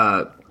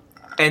 And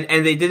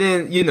they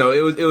didn't, you know,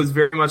 it was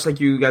very much like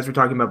you guys were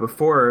talking about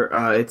before.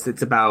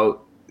 It's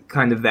about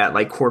kind of that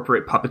like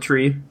corporate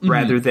puppetry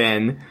rather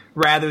than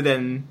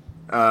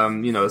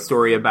you know, a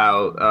story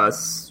about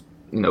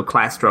you know,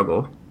 class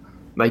struggle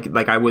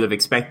like I would have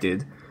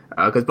expected.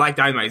 Because Black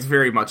Dynamite is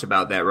very much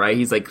about that, right?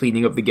 He's like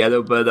cleaning up the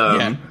ghetto, but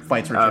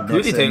Fights Richard Pootie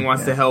Nixon, Tang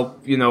wants to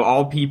help, you know,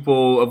 all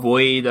people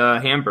avoid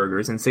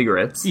hamburgers and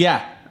cigarettes.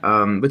 Yeah.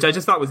 Which I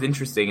just thought was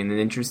interesting and an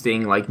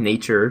interesting like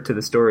nature to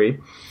the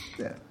story.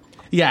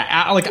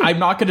 Yeah, like I'm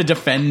not going to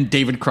defend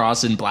David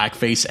Cross in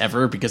blackface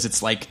ever because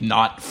it's like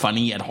not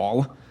funny at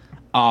all.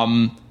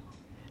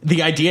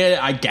 The idea,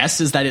 I guess,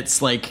 is that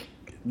it's like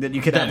That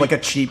you could have like a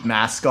cheap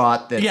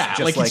mascot that's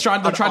just like he's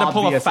trying an to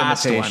pull a obvious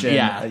fast imitation. one.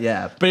 Yeah,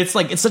 yeah. But it's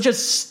like it's such a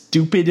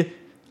stupid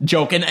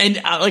joke, and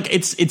like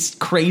it's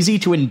crazy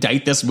to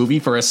indict this movie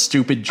for a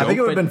stupid joke. I think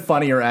it would but have been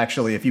funnier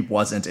actually if he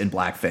wasn't in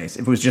blackface.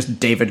 If it was just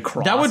David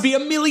Cross. that would be a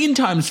million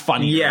times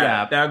funnier.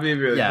 Yeah, that would be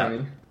really Yeah.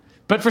 funny.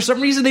 But for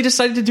some reason, they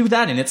decided to do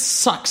that, and it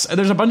sucks. And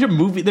there's a bunch of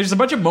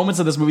moments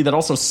of this movie that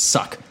also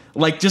suck.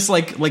 Like just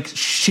like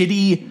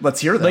shitty. Let's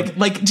hear them.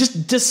 Like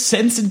just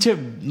descents into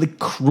like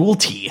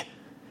cruelty.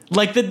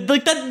 Like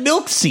that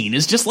milk scene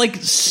is just like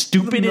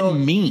stupid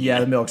and mean. Yeah,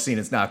 the milk scene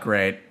is not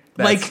great.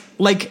 That's-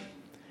 Like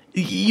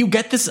you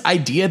get this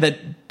idea that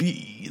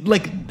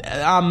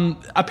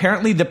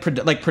apparently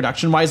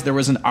production wise there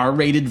was an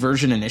R-rated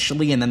version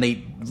initially, and then they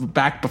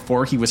back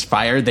before he was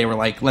fired they were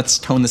like, let's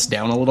tone this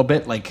down a little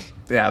bit. Like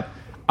yeah.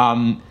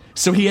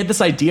 so he had this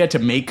idea to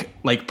make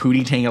like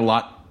Pootie Tang a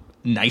lot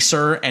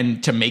nicer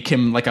and to make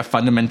him like a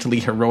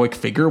fundamentally heroic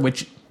figure,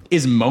 which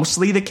is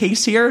mostly the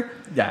case here.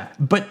 Yeah.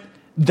 But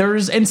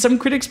and some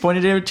critics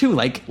pointed it out too,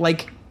 like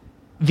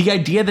the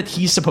idea that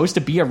he's supposed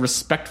to be a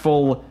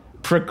respectful,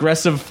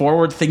 progressive,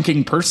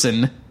 forward-thinking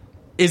person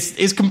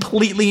is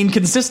completely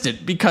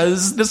inconsistent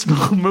because this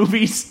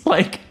movie's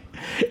like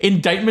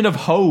indictment of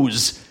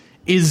hoes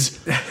is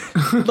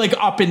like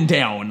up and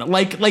down.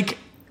 Like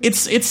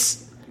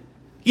it's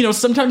you know,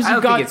 sometimes I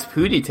you've don't got think it's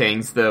Pootie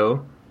Tang's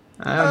though.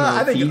 I don't know I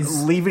if think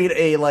he's... leaving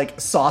a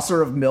like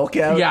saucer of milk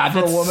out for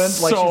a that's woman like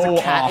she's so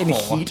a cat in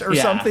awful. heat or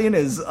Yeah. something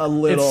is a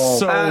little it's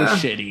so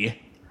shitty.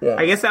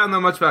 I guess I don't know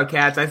much about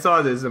cats. I saw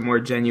it as a more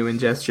genuine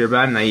gesture, but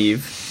I'm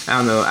naive.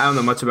 I don't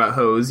know much about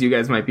hoes. You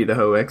guys might be the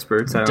hoe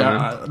experts. I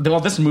don't know. Well,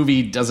 this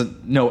movie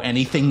doesn't know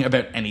anything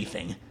about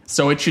anything,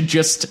 so it should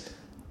just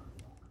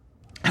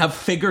have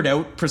figured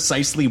out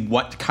precisely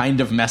what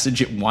kind of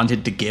message it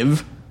wanted to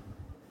give,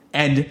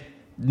 and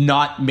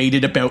not made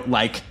it about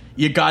like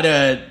you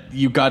gotta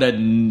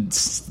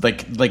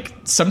like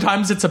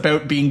sometimes it's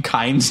about being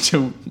kind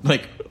to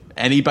like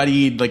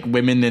anybody, like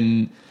women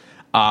and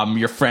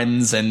your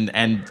friends,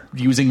 and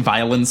using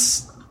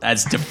violence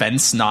as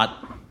defense, not,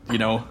 you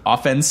know,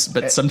 offense.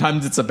 But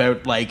sometimes it's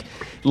about like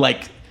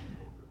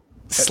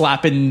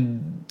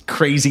slapping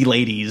crazy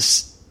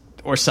ladies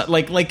or so,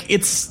 like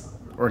it's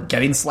or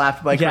getting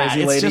slapped by yeah,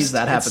 crazy it's ladies. just-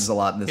 That happens a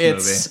lot in this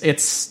movie.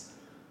 It's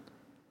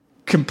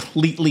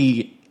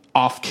completely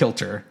off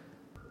kilter.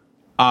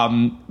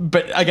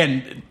 But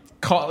again,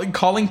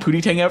 calling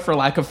Pootie Tang out for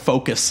lack of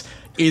focus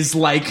is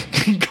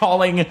like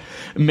calling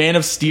Man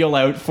of Steel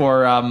out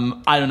for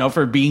I don't know,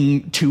 for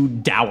being too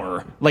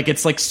dour. Like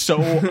it's like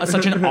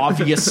such an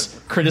obvious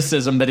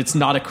criticism that it's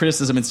not a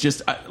criticism. It's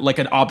just like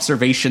an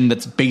observation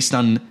that's based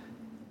on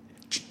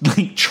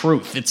like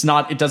truth.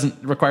 It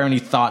doesn't require any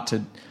thought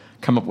to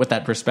come up with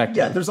that perspective.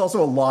 Yeah, there's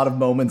also a lot of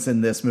moments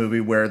in this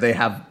movie where they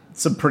have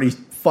some pretty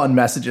fun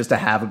messages to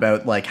have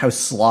about like how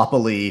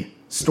sloppily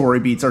story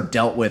beats are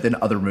dealt with in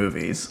other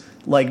movies.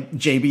 Like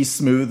JB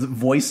Smooth's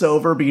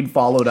voiceover being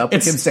followed up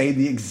with him saying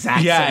the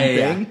exact same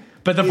thing.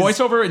 But the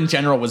voiceover in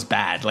general was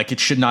bad. Like it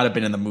should not have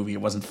been in the movie.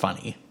 It wasn't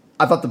funny.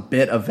 I thought the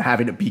bit of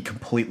having it be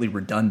completely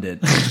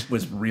redundant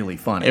was really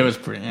funny. It was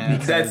pretty. Yeah.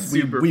 That's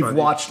super We've funny.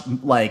 watched,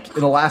 like,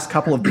 in the last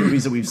couple of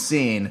movies that we've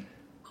seen,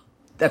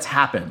 that's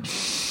happened.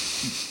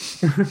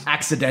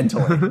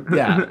 Accidentally.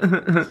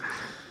 Yeah.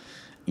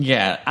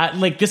 Yeah,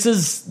 like this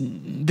is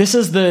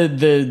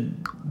the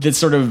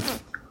sort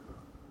of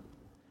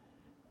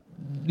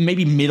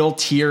maybe middle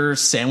tier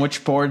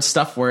sandwich board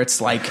stuff where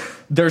it's like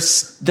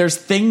there's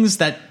things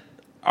that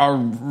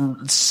are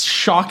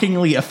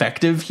shockingly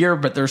effective here,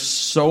 but there's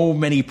so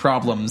many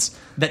problems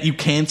that you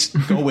can't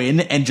go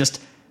in and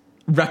just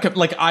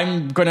like,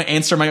 I'm going to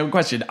answer my own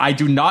question. I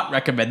do not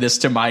recommend this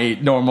to my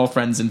normal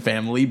friends and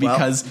family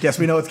because guess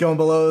we know it's going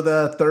below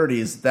the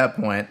 30s at that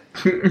point.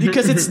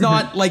 Because it's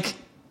not like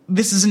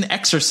this is an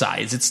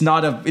exercise. It's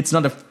not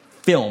a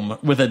film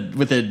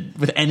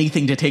with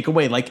anything to take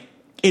away. Like,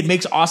 it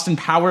makes Austin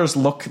Powers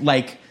look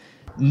like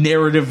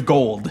narrative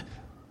gold.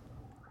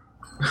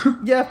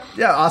 Yeah,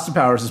 Austin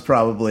Powers is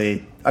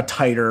probably a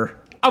tighter.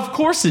 Of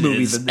course it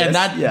is, and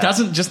that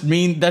doesn't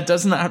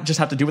doesn't just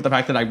have to do with the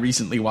fact that I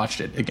recently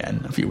watched it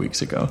again a few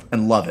weeks ago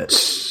and love it.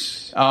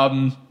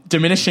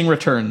 Diminishing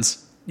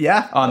Returns.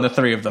 Yeah, on the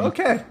three of them.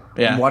 Okay,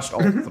 yeah, you watched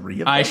all three of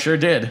them. I sure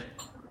did.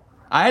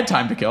 I had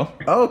time to kill.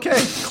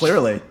 Okay,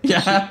 clearly.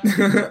 Yeah.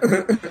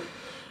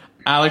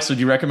 Alex, would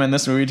you recommend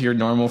this movie to your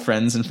normal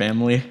friends and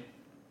family?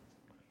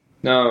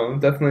 No,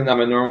 definitely not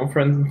my normal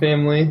friends and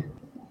family.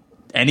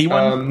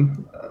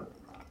 Anyone?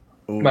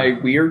 My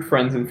weird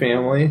friends and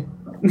family.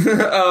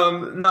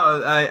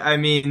 No, I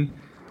mean,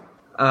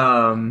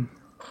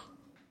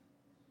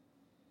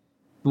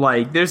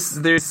 like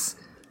there's,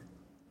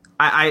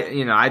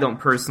 I don't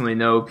personally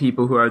know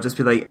people who are just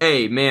be like,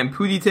 hey man,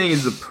 Pootie Tang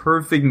is the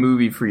perfect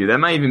movie for you. That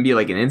might even be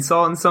like an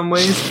insult in some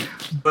ways.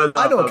 But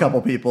I know a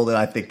couple people that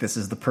I think this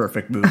is the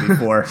perfect movie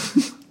for.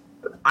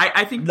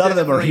 I think none of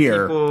them are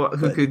here. People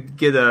who could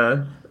get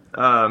a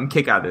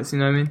kick out of this. You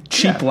know what I mean?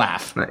 Cheap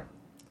laugh. Like,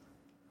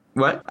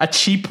 what? A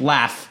cheap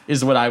laugh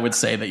is what I would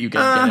say that you get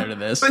out of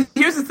this. But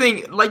here's the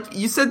thing, like,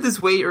 you said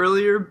this way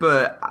earlier,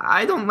 but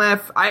I don't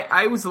laugh.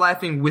 I was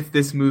laughing with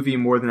this movie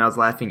more than I was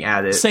laughing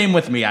at it. Same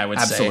with me, I would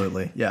say.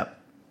 Absolutely, yeah.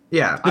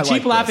 Yeah. The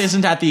cheap laugh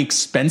isn't at the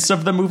expense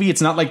of the movie.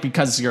 It's not like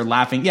because you're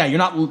laughing. Yeah, you're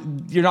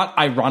not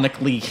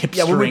ironically hipstering.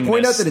 Yeah, when we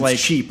point out that it's like,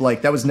 cheap,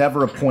 like, that was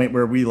never a point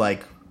where we,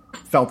 like,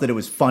 felt that it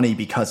was funny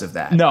because of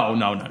that. No.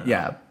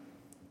 Yeah.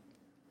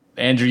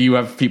 Andrew, you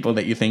have people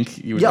that you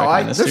think you would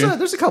recommend this to?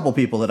 There's a couple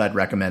people that I'd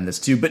recommend this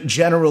to, but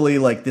generally,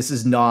 like, this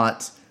is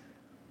not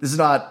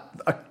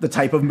the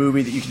type of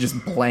movie that you can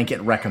just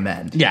blanket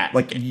recommend. Yeah,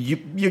 like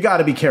you got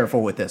to be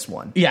careful with this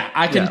one. Yeah,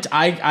 I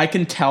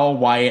can tell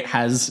why it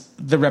has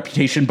the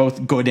reputation,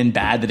 both good and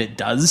bad, that it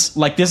does.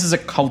 Like, this is a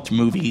cult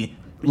movie,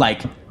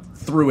 like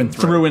through and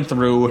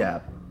through. Yeah,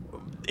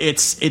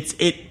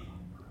 it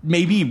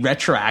maybe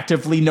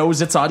retroactively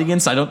knows its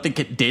audience. I don't think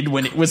it did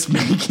when it was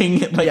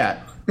making it. Like,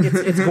 yeah.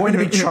 It's going to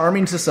be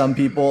charming to some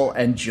people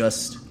and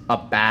just a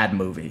bad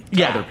movie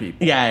to other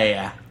people.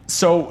 Yeah.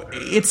 So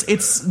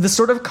it's the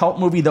sort of cult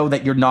movie though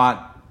that you're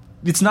not.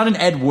 It's not an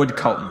Ed Wood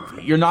cult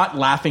movie. You're not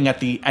laughing at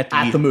the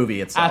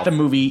movie itself. At the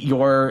movie,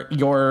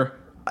 you're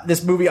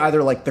this movie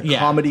either like the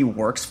comedy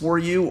works for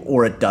you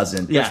or it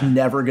doesn't.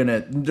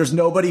 There's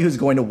nobody who's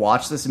going to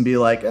watch this and be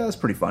like, that's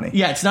pretty funny.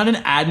 Yeah, it's not an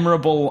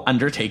admirable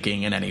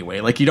undertaking in any way.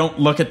 Like, you don't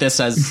look at this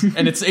as,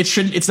 and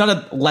it's not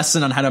a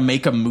lesson on how to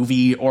make a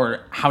movie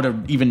or how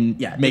to even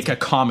make a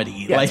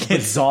comedy. Yeah, like, it's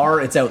bizarre,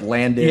 it's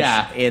outlandish.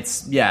 Yeah.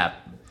 It's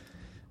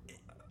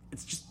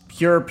just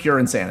pure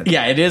insanity.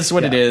 Yeah, it is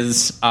what it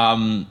is.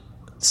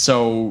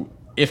 So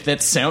if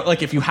that sound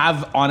like, if you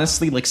have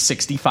honestly like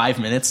 65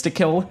 minutes to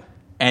kill,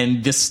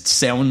 and this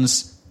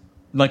sounds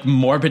like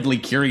morbidly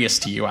curious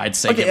to you, I'd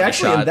say give it a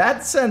shot. In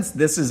that sense,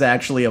 this is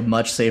actually a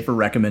much safer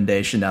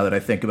recommendation now that I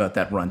think about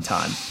that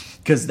runtime.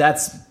 Because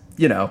that's,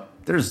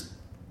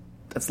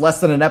 that's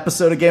less than an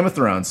episode of Game of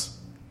Thrones.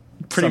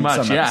 Pretty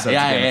much, yeah.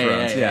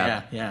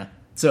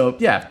 So,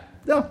 yeah.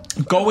 No.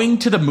 Going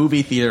to the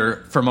movie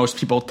theater for most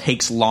people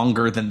takes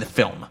longer than the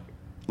film.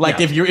 Like,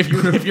 if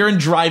you're in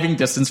driving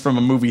distance from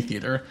a movie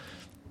theater,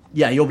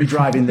 yeah, you'll be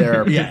driving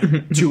there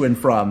to and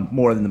from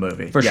more than the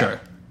movie. For sure.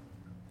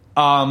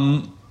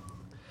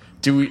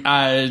 Do we?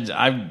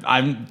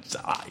 I'm.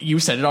 You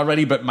said it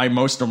already, but my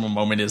most normal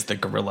moment is the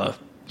gorilla.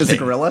 Is the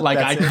gorilla?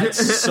 Like,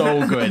 it's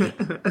so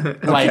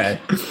good. Like,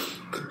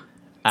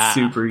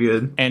 super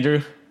good.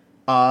 Andrew,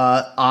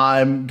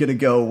 I'm gonna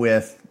go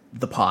with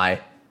the pie.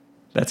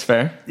 That's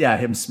fair. Yeah,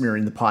 him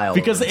smearing the pie all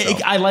because over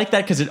himself. I like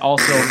that because it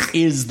also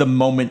is the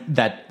moment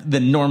that the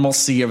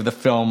normalcy of the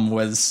film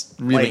was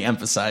really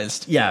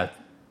emphasized. Yeah,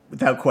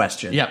 without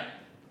question. Yep.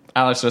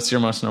 Alex, what's your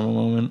most normal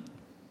moment?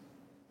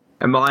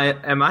 Am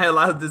I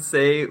allowed to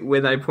say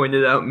when I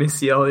pointed out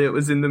Missy Elliott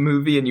was in the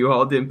movie and you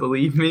all didn't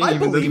believe me,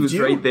 even though he was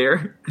right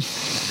there?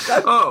 If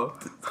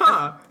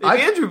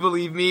Andrew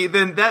believed me,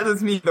 then that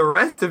does mean the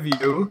rest of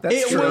you.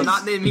 That's true.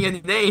 Not naming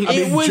any names.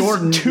 It was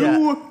Jordan,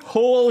 2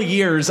 whole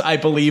years, I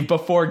believe,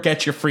 before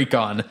Get Your Freak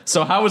On.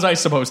 So how was I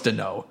supposed to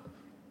know?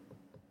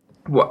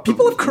 What?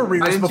 People have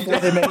careers before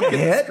they make a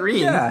hit.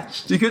 Yeah,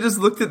 you could just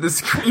looked at the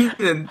screen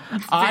and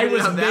I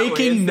was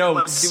making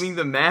notes, doing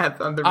the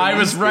math on the. I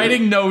was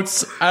writing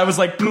notes. I was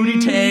like,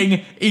 Pootie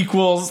Tang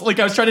equals,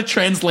 like, I was trying to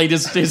translate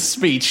his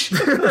speech.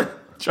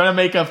 Trying to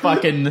make a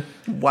fucking...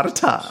 What a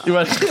time.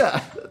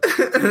 Yeah.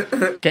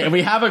 Okay,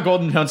 we have a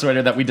Golden Pounce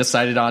writer that we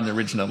decided on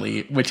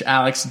originally, which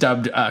Alex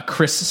dubbed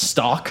Chris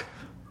Stock.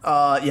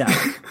 Yeah.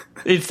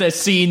 It's a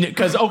scene,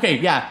 because, okay,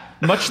 yeah,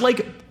 much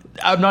like...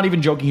 I'm not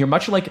even joking here.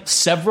 Much like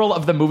several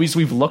of the movies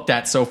we've looked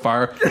at so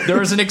far,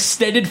 there is an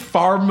extended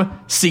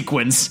farm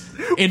sequence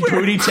in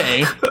Pootie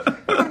Tang.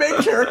 The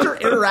main character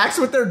interacts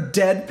with their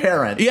dead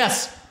parent.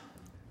 Yes.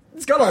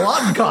 It's got a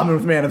lot in common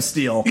with Man of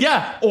Steel.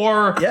 Yeah.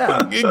 Or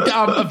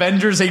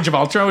Avengers Age of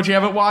Ultron, which you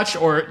haven't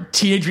watched, or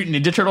Teenage Mutant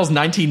Ninja Turtles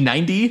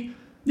 1990.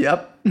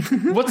 Yep.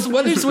 What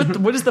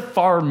is the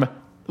farm?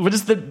 What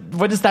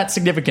is that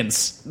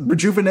significance?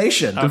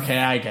 Rejuvenation. Okay,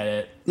 I get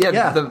it.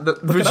 Yeah. The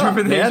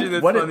rejuvenation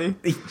is funny.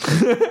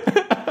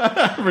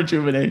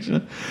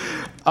 Rejuvenation.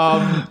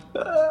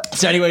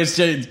 So anyways,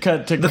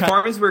 the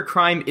farm is where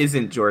crime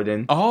isn't,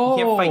 Jordan. Oh.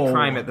 You can't fight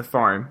crime at the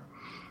farm.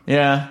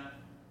 Yeah.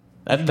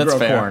 That's grow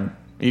fair. corn.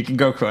 You can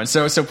grow corn.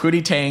 So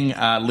Pootie Tang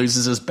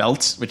loses his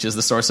belt, which is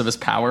the source of his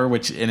power,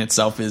 which in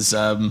itself is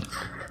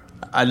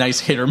a nice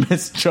hit or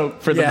miss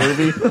joke for the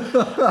movie.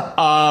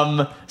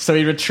 So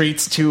he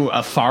retreats to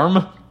a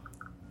farm,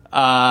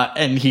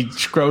 and he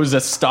grows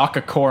a stalk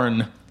of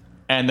corn,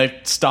 and the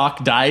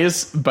stalk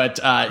dies, but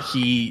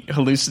he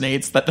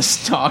hallucinates that the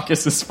stalk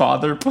is his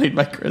father, played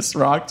by Chris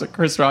Rock. So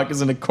Chris Rock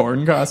is in a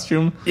corn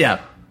costume.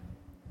 Yeah.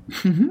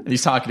 And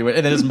he's talking to it,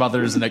 and then his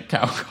mother's in a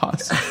cow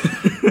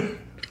costume.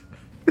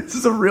 This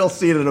is a real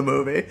scene in a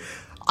movie.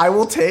 I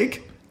will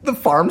take the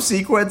farm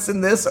sequence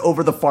in this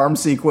over the farm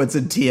sequence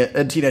in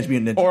Teenage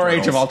Mutant Ninja Or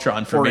Turtles. Age of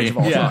Ultron for me. Age of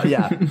Ultron,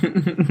 yeah.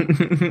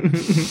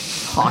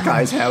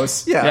 Hawkeye's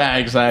house. Yeah. Yeah,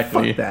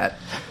 exactly. Fuck that.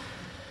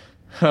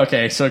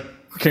 Okay, so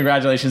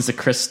congratulations to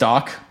Chris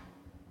Stock.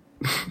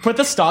 Put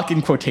the stock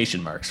in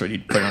quotation marks when you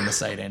put it on the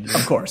site, Andrew.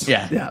 Of course.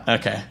 Yeah. Yeah.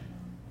 Okay.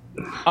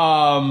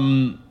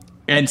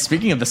 And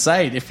speaking of the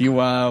site, if you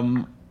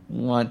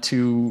want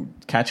to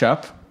catch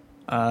up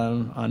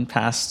on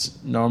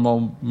past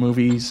Normal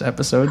Movies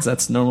episodes,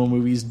 that's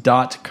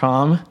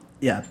normalmovies.com.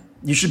 Yeah.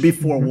 You should be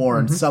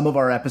forewarned. Some of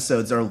our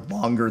episodes are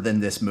longer than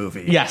this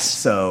movie. Yes.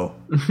 So.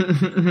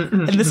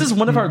 And this is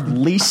one of our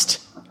least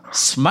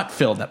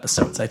smut-filled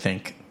episodes, I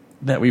think,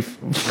 that we've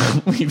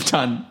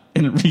done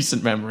in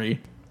recent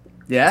memory.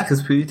 Yeah?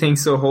 Because Pootie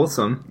Tang's so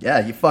wholesome.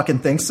 Yeah, you fucking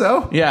think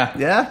so? Yeah.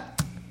 Yeah?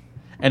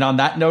 And on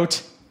that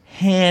note,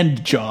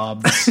 hand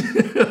jobs.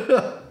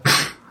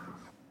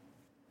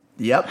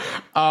 Yep.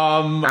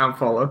 I don't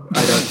follow.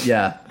 I don't,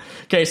 yeah.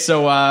 Okay,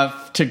 so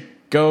to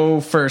go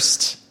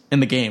first in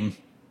the game.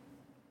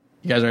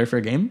 You guys ready for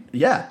a game?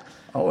 Yeah.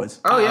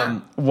 Always. Oh, yeah.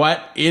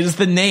 What is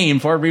the name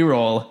for a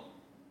reroll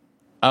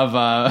of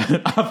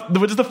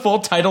what is the full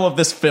title of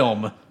this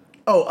film?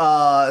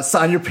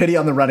 Sign Your Pity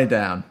on the Running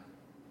Down.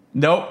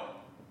 Nope.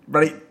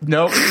 Ready?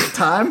 Nope.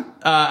 Time?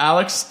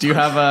 Alex, do you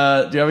have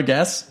a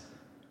guess?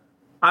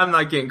 I'm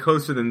not getting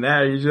closer than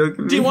that. Are you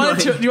joking? Do you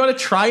want to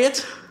try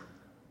it?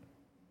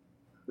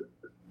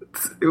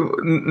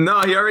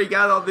 No, he already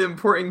got all the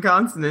important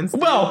consonants.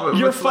 Well,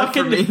 your What's left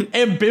for fucking me?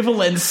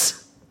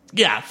 ambivalence.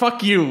 Yeah,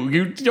 fuck you.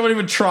 You don't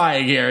even try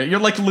here. You're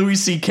like Louis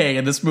C.K.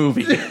 in this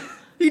movie.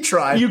 He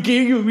tried.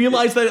 You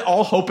realize that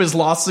all hope is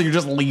lost, so you're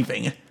just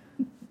leaving.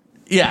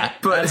 Yeah,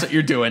 But- that's what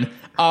you're doing.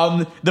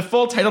 The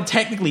full title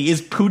technically is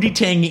Pootie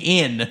Tang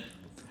in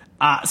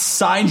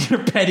Sign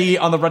Your Petty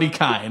on the Ruddy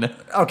Kind.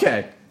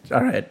 Okay.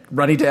 All right.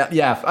 Running down.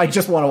 Yeah, I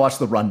just want to watch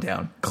the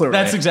rundown. Clearly.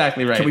 That's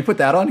exactly right. Can we put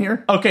that on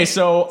here? Okay,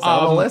 so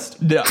on the list?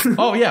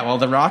 Oh yeah, well,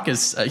 The Rock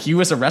is he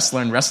was a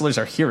wrestler, and wrestlers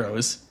are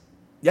heroes.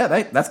 Yeah,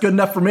 that's good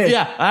enough for me.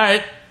 Yeah, all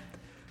right.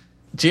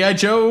 G.I.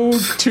 Joe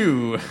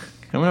 2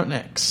 coming up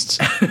next.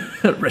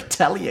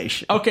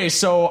 Retaliation. Okay,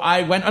 so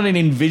I went on an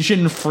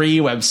Envision free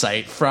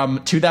website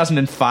from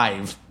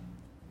 2005.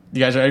 You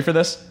guys ready for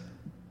this?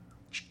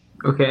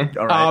 Okay.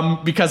 All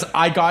right. Because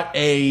I got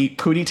a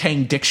Pootie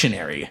Tang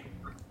dictionary.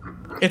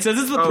 It says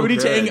it's the Pootie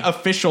good. Tang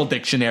official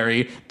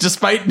dictionary,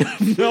 despite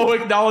no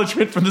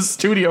acknowledgement from the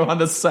studio on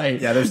the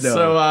site. Yeah, there's no-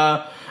 So,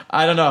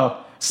 I don't know.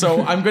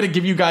 So I'm going to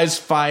give you guys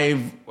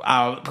 5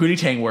 Pootie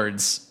Tang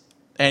words,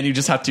 and you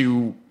just have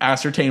to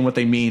ascertain what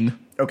they mean.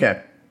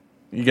 Okay.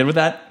 You good with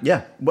that?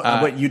 Yeah.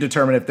 What you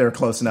determine if they're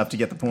close enough to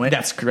get the point?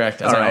 That's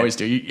correct, as All I right. always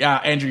do. Yeah,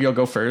 Andrew, you'll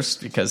go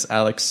first, because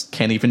Alex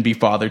can't even be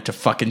bothered to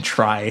fucking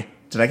try.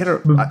 Did I get I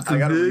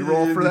got a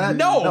reroll for that?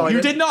 No, I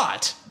you didn't. did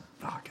not.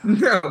 Oh,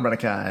 God. I'm running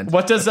kind.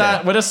 What does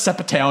what does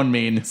Sepatown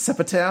mean?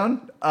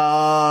 Sepatown?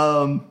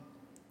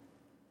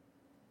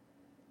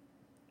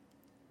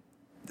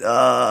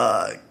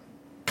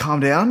 Calm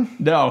down?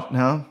 No.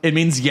 No? It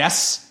means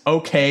yes,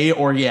 okay,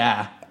 or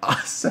yeah. Of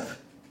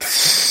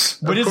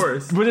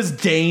course. What does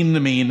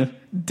Dane mean?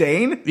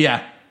 Dane?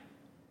 Yeah.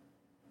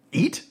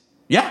 Eat?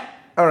 Yeah.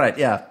 All right,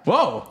 yeah.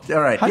 Whoa.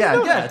 All right, How do you yeah,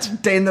 know yeah.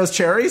 that? Dane those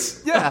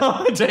cherries?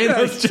 Yeah. Dane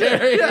those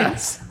cherries.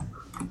 Yes.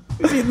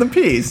 He's eating the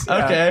peas.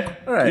 Yeah. Okay.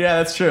 All right. Yeah,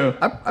 that's true.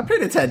 I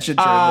paid attention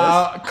during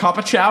this.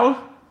 Coppa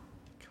Chow?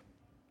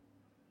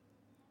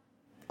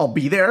 I'll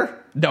be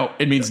there. No,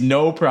 it means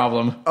no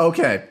problem.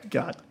 Okay,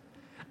 God.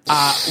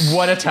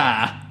 What a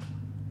ta.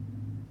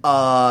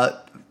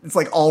 It's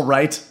like all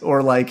right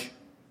or like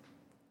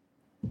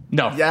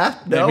No. Yeah?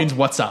 No? It means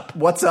what's up.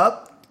 what's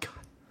up?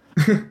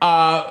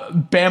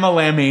 Bama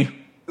Lammy.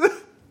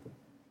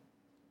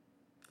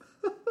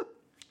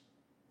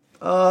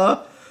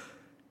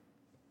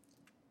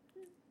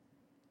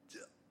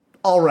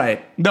 All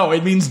right. No,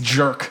 it means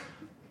jerk,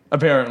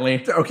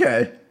 apparently.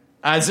 Okay.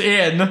 As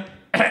in,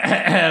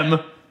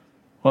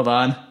 hold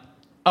on.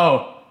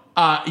 Oh,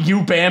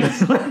 you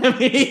Bama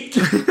Lammy.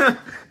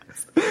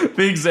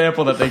 The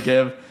example that they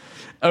give.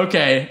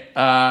 Okay,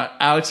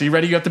 Alex, are you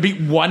ready? You have to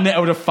beat 1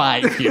 out of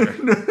 5 here.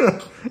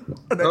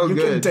 And then you can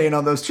good. date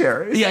on those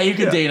cherries. Yeah, you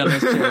can date on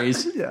those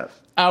cherries. Yeah.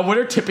 What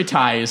are tippy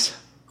ties?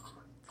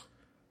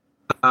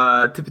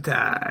 Tippy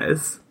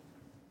ties.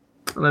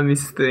 Let me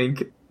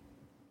think.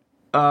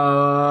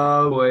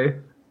 Boy.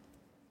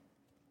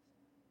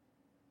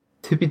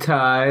 Tippy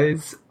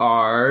ties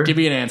are Give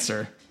me an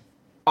answer.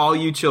 all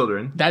you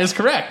children. That is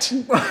correct.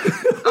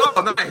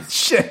 Oh, nice.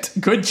 Shit.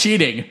 Good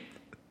cheating.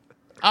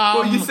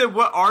 Well, you said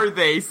what are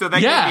they? So that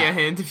yeah. gave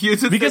me a hint. If you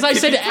just Because I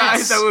said tippy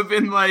ties, S. that would have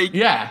been like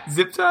Yeah.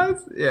 zip ties.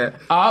 Yeah.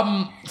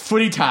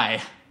 Footy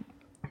tie.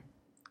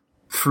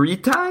 Free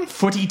tie.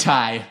 Footy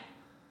tie.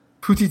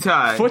 Footy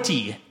tie.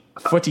 Footy.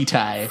 Footy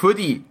tie.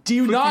 Footy. Do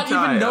you Footy not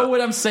tie. even know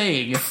what I'm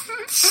saying?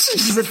 This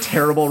is a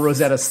terrible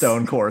Rosetta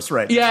Stone course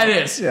right Yeah,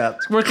 it is. Yeah.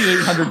 It's worth the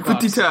 $800.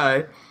 Footy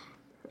tie.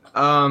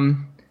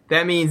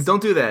 That means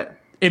don't do that.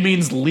 It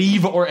means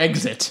leave or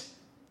exit.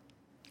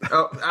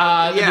 Oh, The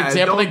yeah.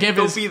 example don't, they give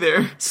don't is be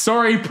there.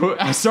 sorry,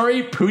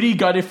 Pooty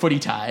got a footy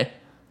tie.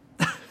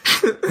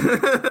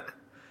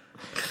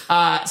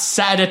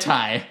 Sada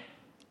tie.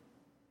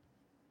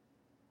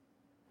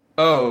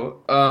 Oh,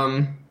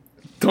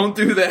 don't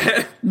do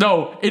that.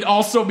 No, it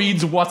also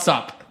means what's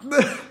up.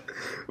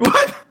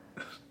 What?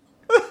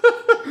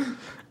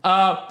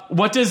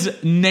 What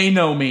does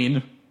nano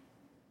mean?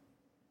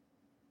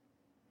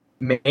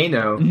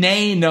 Mano.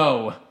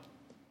 Nay-no.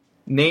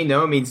 Nay,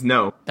 no means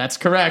no. That's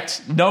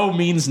correct. No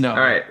means no. All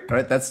right. All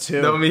right, that's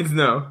 2. No means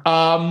no.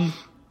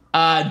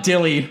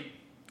 Dilly.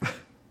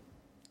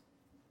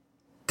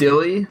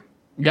 Dilly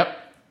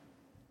Yep.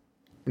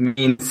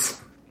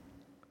 means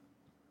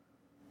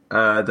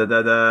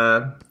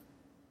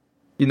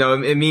you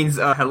know, it means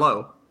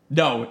hello.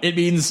 No, it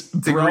means a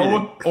bro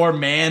greeting. or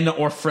man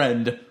or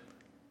friend.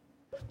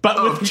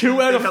 But with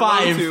 2 out of Say hello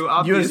 5, to, You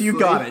obviously.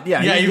 got it.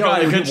 Yeah, Yeah, you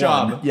got it. you Good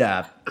job. won.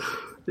 Yeah.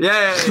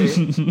 Yay!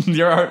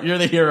 you're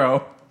the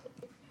hero.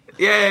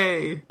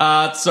 Yay!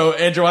 So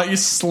Andrew, why don't you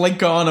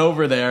slink on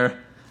over there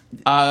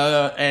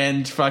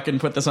and fucking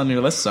put this on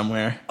your list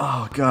somewhere?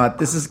 Oh god,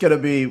 this is gonna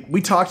be.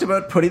 We talked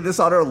about putting this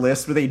on our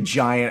list with a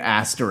giant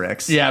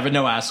asterisk. Yeah, but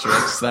no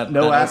asterisks. That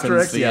No that opens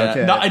asterisks? Yeah,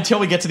 okay. Not until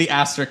we get to the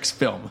asterisk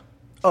film.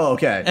 Oh,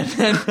 okay. And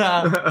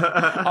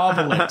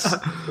Obelix.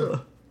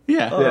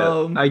 Yeah.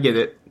 Yeah, I get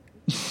it.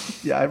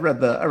 Yeah, I read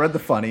the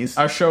funnies.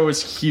 Our show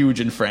is huge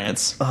in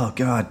France. Oh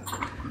god,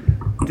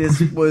 this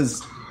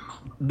was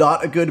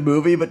not a good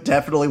movie, but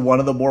definitely one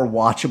of the more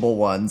watchable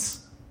ones.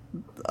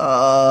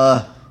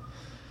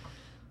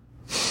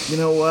 You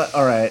know what?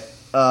 All right.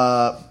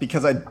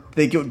 Because I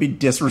think it would be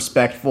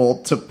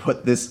disrespectful to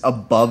put this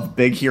above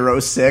Big Hero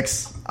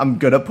 6, I'm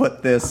gonna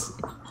put this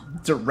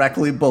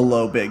directly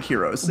below Big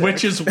Hero 6.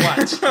 Which is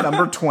what?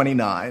 number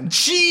 29.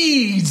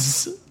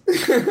 Cheese! A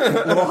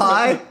little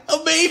high?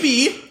 Oh,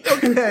 maybe.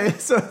 Okay,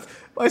 so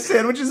my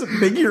sandwich is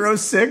Big Hero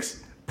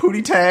 6,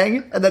 Pootie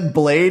Tang, and then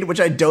Blade, which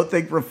I don't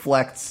think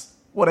reflects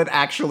what I'd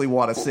actually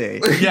want to see.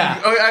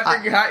 Yeah. Oh, I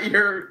forgot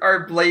you're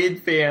our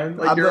Blade fan.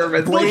 Like I'm you're the a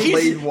resident Blade-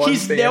 Blade 1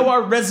 He's fan. now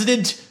our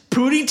resident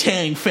Pootie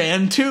Tang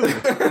fan, too.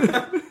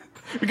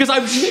 Because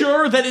I'm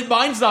sure that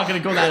mine's not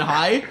going to go that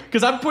high,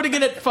 because I'm putting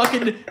it at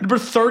fucking number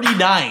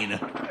 39.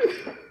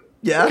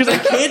 Yeah? Because I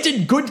can't,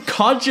 in good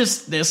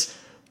consciousness,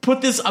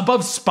 put this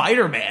above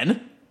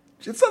Spider-Man.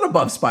 It's not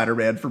above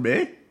Spider-Man for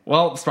me.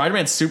 Well,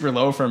 Spider-Man's super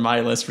low for my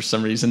list for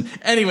some reason.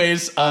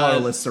 Anyways, Our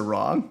lists are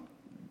wrong.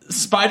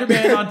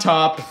 Spider-Man on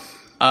top,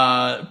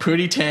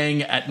 Pootie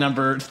Tang at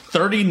number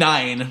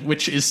 39,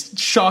 which is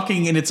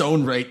shocking in its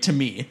own right to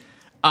me.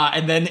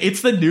 And then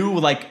it's the new,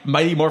 like,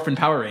 Mighty Morphin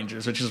Power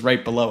Rangers, which is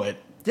right below it.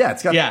 Yeah,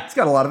 it's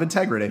got a lot of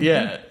integrity.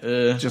 Yeah.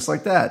 Just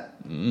like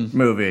that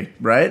movie,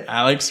 right?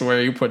 Alex, where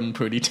are you putting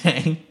Pootie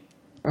Tang?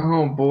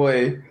 Oh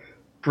boy,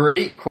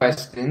 great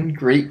question.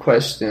 Great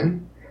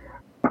question.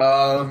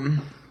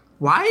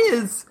 Why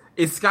is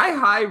Sky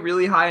High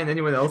really high on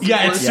anyone else's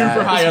Yeah, it's list? Yeah,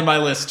 super it's- high on my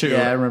list, too.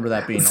 Yeah, I remember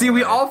that being. See,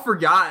 we alright. all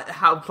forgot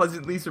how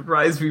pleasantly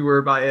surprised we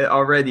were by it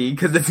already,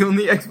 because that's the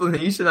only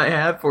explanation I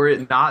have for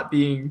it not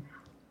being,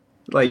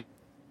 like,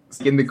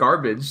 in the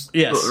garbage.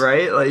 Yes.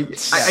 Right? Like,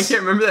 I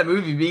can't remember that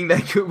movie being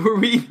that good. Were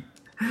we...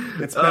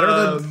 It's better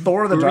than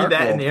Thor: The were Dark we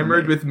that World for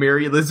enamored me. with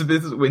Mary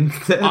Elizabeth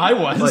Winstead? I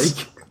was.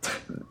 Like,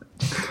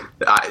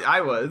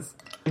 I was.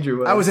 Andrew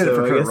was. I was in it so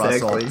for I Kurt guess that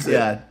Russell. explains it.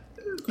 Yeah,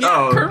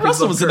 Oh, Kurt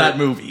Russell was in Kurt. that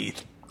movie.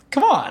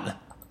 Come on.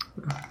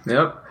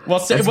 Yep. Well,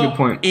 That's a good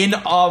point. In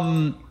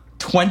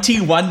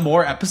 21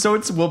 more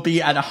episodes, we'll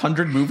be at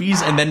 100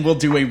 movies, and then we'll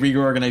do a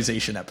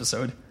reorganization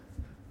episode.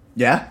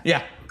 yeah.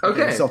 Yeah. Get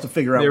Okay. yourself to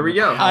figure out There we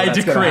go. how I that's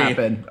gonna decree.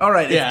 happen. All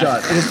right, Yeah. it's done.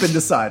 It has been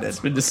decided. It's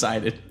been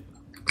decided.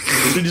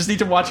 We just need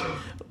to watch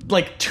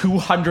like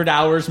 200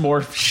 hours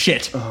more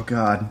shit. Oh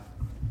God.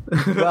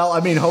 Well, I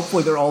mean,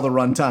 hopefully they're all the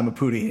runtime of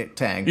Pootie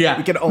Tang. Yeah.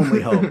 We can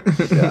only hope.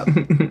 Yeah.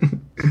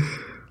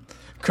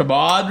 Come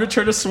on,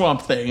 Return to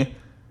Swamp Thing.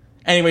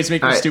 Anyways,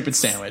 make your All right. stupid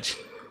sandwich.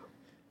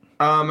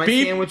 My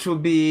Beep. sandwich will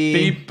be.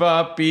 Beep,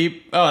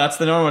 beep. Oh, that's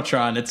the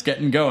Normatron. It's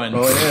getting going.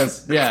 Oh, it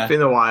is. Yeah. It's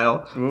been a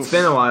while. It's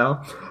been a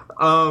while.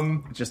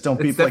 Just don't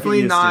beep It's like it definitely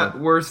used not to.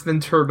 worse than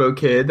Turbo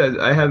Kid.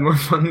 I had more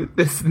fun with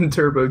this than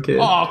Turbo Kid.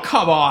 Oh,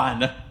 come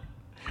on.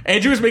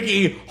 Andrew is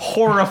making a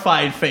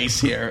horrified face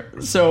here.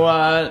 So,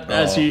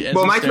 as he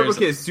well, he my stares- Turbo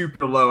Kid is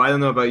super low. I don't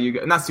know about you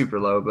guys. Not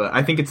super low, but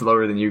I think it's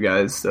lower than you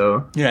guys.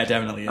 So Yeah, it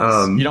definitely is.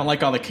 You don't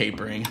like all the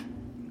capering.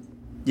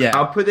 Yeah.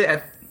 I'll put it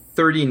at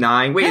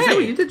 39. Wait, is that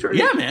what you did, Jordan?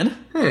 Yeah, man.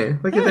 Hey,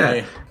 look at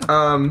Hey.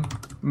 that.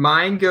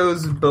 Mine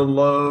goes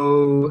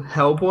below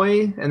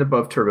Hellboy and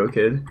above Turbo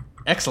Kid.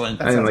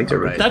 Excellent. I didn't like about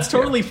Turbo right. Kid. That's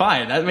totally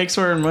fine. That makes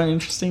for a more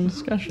interesting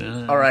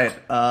discussion. All right.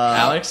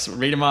 Alex,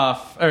 read him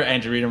off. Or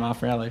Andrew, read him off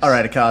for Alex. All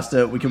right,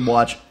 Acosta. We can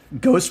watch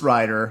Ghost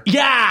Rider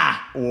Yeah!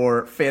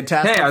 or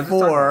Fantastic Hey, I was just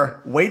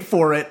Four. Wait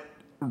for it.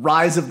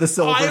 Rise of the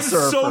Silver I am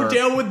Surfer. so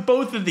down with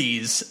both of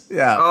these.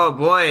 Yeah. Oh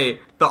boy,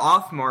 the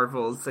off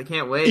Marvels. I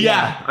can't wait.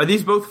 Yeah. Are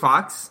these both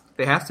Fox?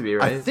 They have to be,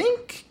 right? I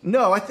think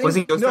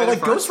Wasn't Ghost no, Rider like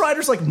Fox? Ghost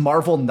Rider's like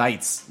Marvel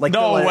Knights. Like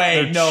No they're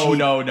way. cheap.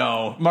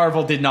 No.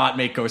 Marvel did not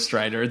make Ghost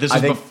Rider. This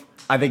was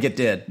I think it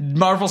did.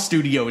 Marvel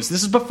Studios.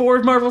 This is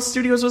before Marvel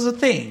Studios was a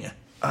thing.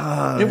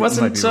 It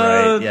wasn't. might be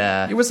right,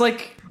 yeah. It was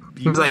like.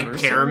 It was like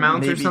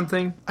Paramount or Maybe.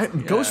 something.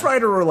 Ghost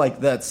Rider or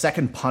like that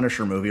second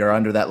Punisher movie are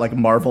under that like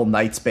Marvel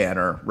Knights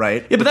banner,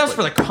 right? Yeah, but that was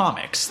for the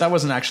comics. That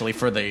wasn't actually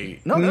for the.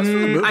 No, that's for the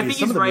movies. I think Some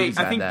he's of the right. movies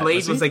I had think that. Blade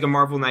was he? like a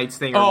Marvel Knights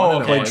thing. Or Oh, one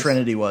of okay. those.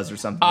 Trinity was or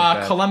something like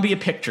that. Columbia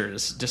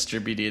Pictures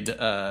distributed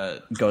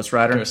Ghost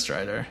Rider. Ghost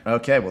Rider.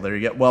 Okay, well there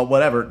you go. Well,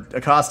 whatever.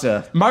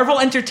 Acosta. Marvel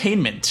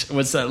Entertainment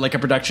was like a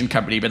production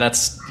company, but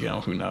that's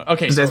who knows.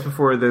 Okay, so That's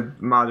before the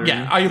modern.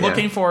 yeah, are you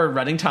looking for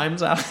running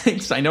times,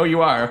 Alex? I know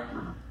you are.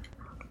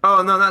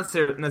 Oh no, not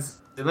necessarily.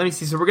 Let me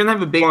see. So we're gonna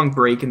have a big long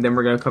break, and then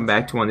we're gonna come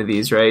back to one of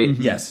these, right?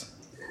 Yes.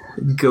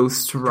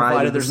 Ghost Rider,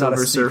 Provided the there's not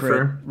Silver a secret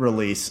Surfer.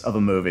 release of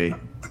a movie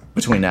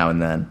between now and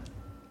then.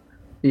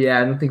 Yeah,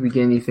 I don't think we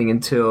get anything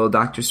until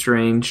Doctor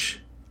Strange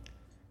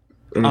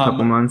in a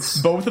couple months.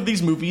 Both of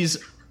these movies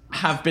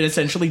have been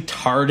essentially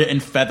tarred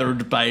and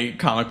feathered by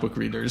comic book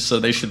readers, so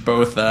they should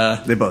both.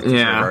 They both deserve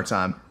Yeah. our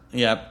time.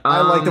 Yeah.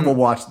 I like that we'll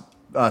watch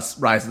us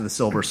Rise of the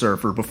Silver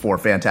Surfer before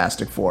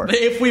Fantastic Four.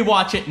 If we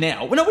watch it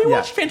now, well, no, we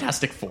watched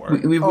Fantastic Four.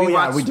 We Oh yeah,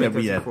 watched we did. Fantastic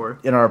We did Four.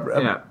 in our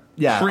our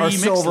Pre-Mixler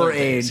Silver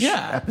days, Age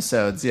yeah.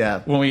 episodes.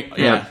 Yeah. When we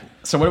Yeah.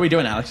 So what are we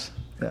doing, Alex?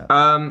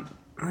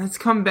 Let's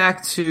come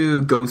back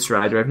to Ghost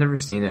Rider. I've never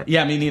seen it.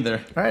 Yeah, me neither.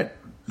 All right,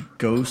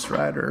 Ghost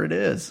Rider. It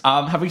is.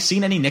 Have we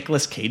seen any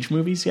Nicolas Cage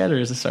movies yet, or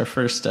is this our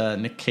first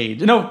Nick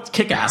Cage? No,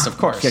 Kick-Ass, of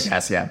course.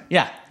 Kick-Ass. Yeah.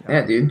 Yeah.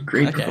 Yeah, dude,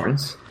 great Okay.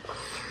 performance.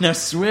 Now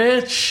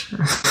switch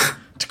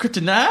to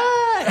Kryptonite.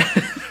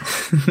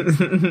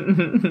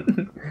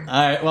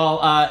 All right. Well,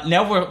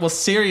 now we'll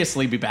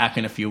seriously be back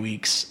in a few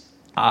weeks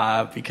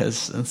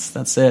because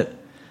that's it.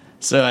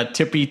 So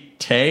Tippy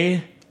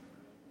Tay.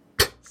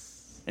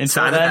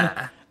 Until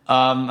then,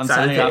 I'm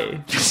signing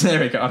off. There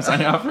we go. I'm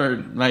signing off for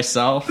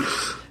myself,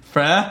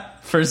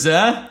 for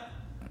Zeh,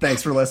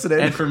 Thanks for listening.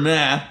 and for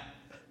Meh,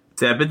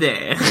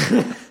 Zebedee.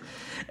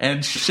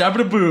 and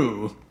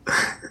Shabadaboo.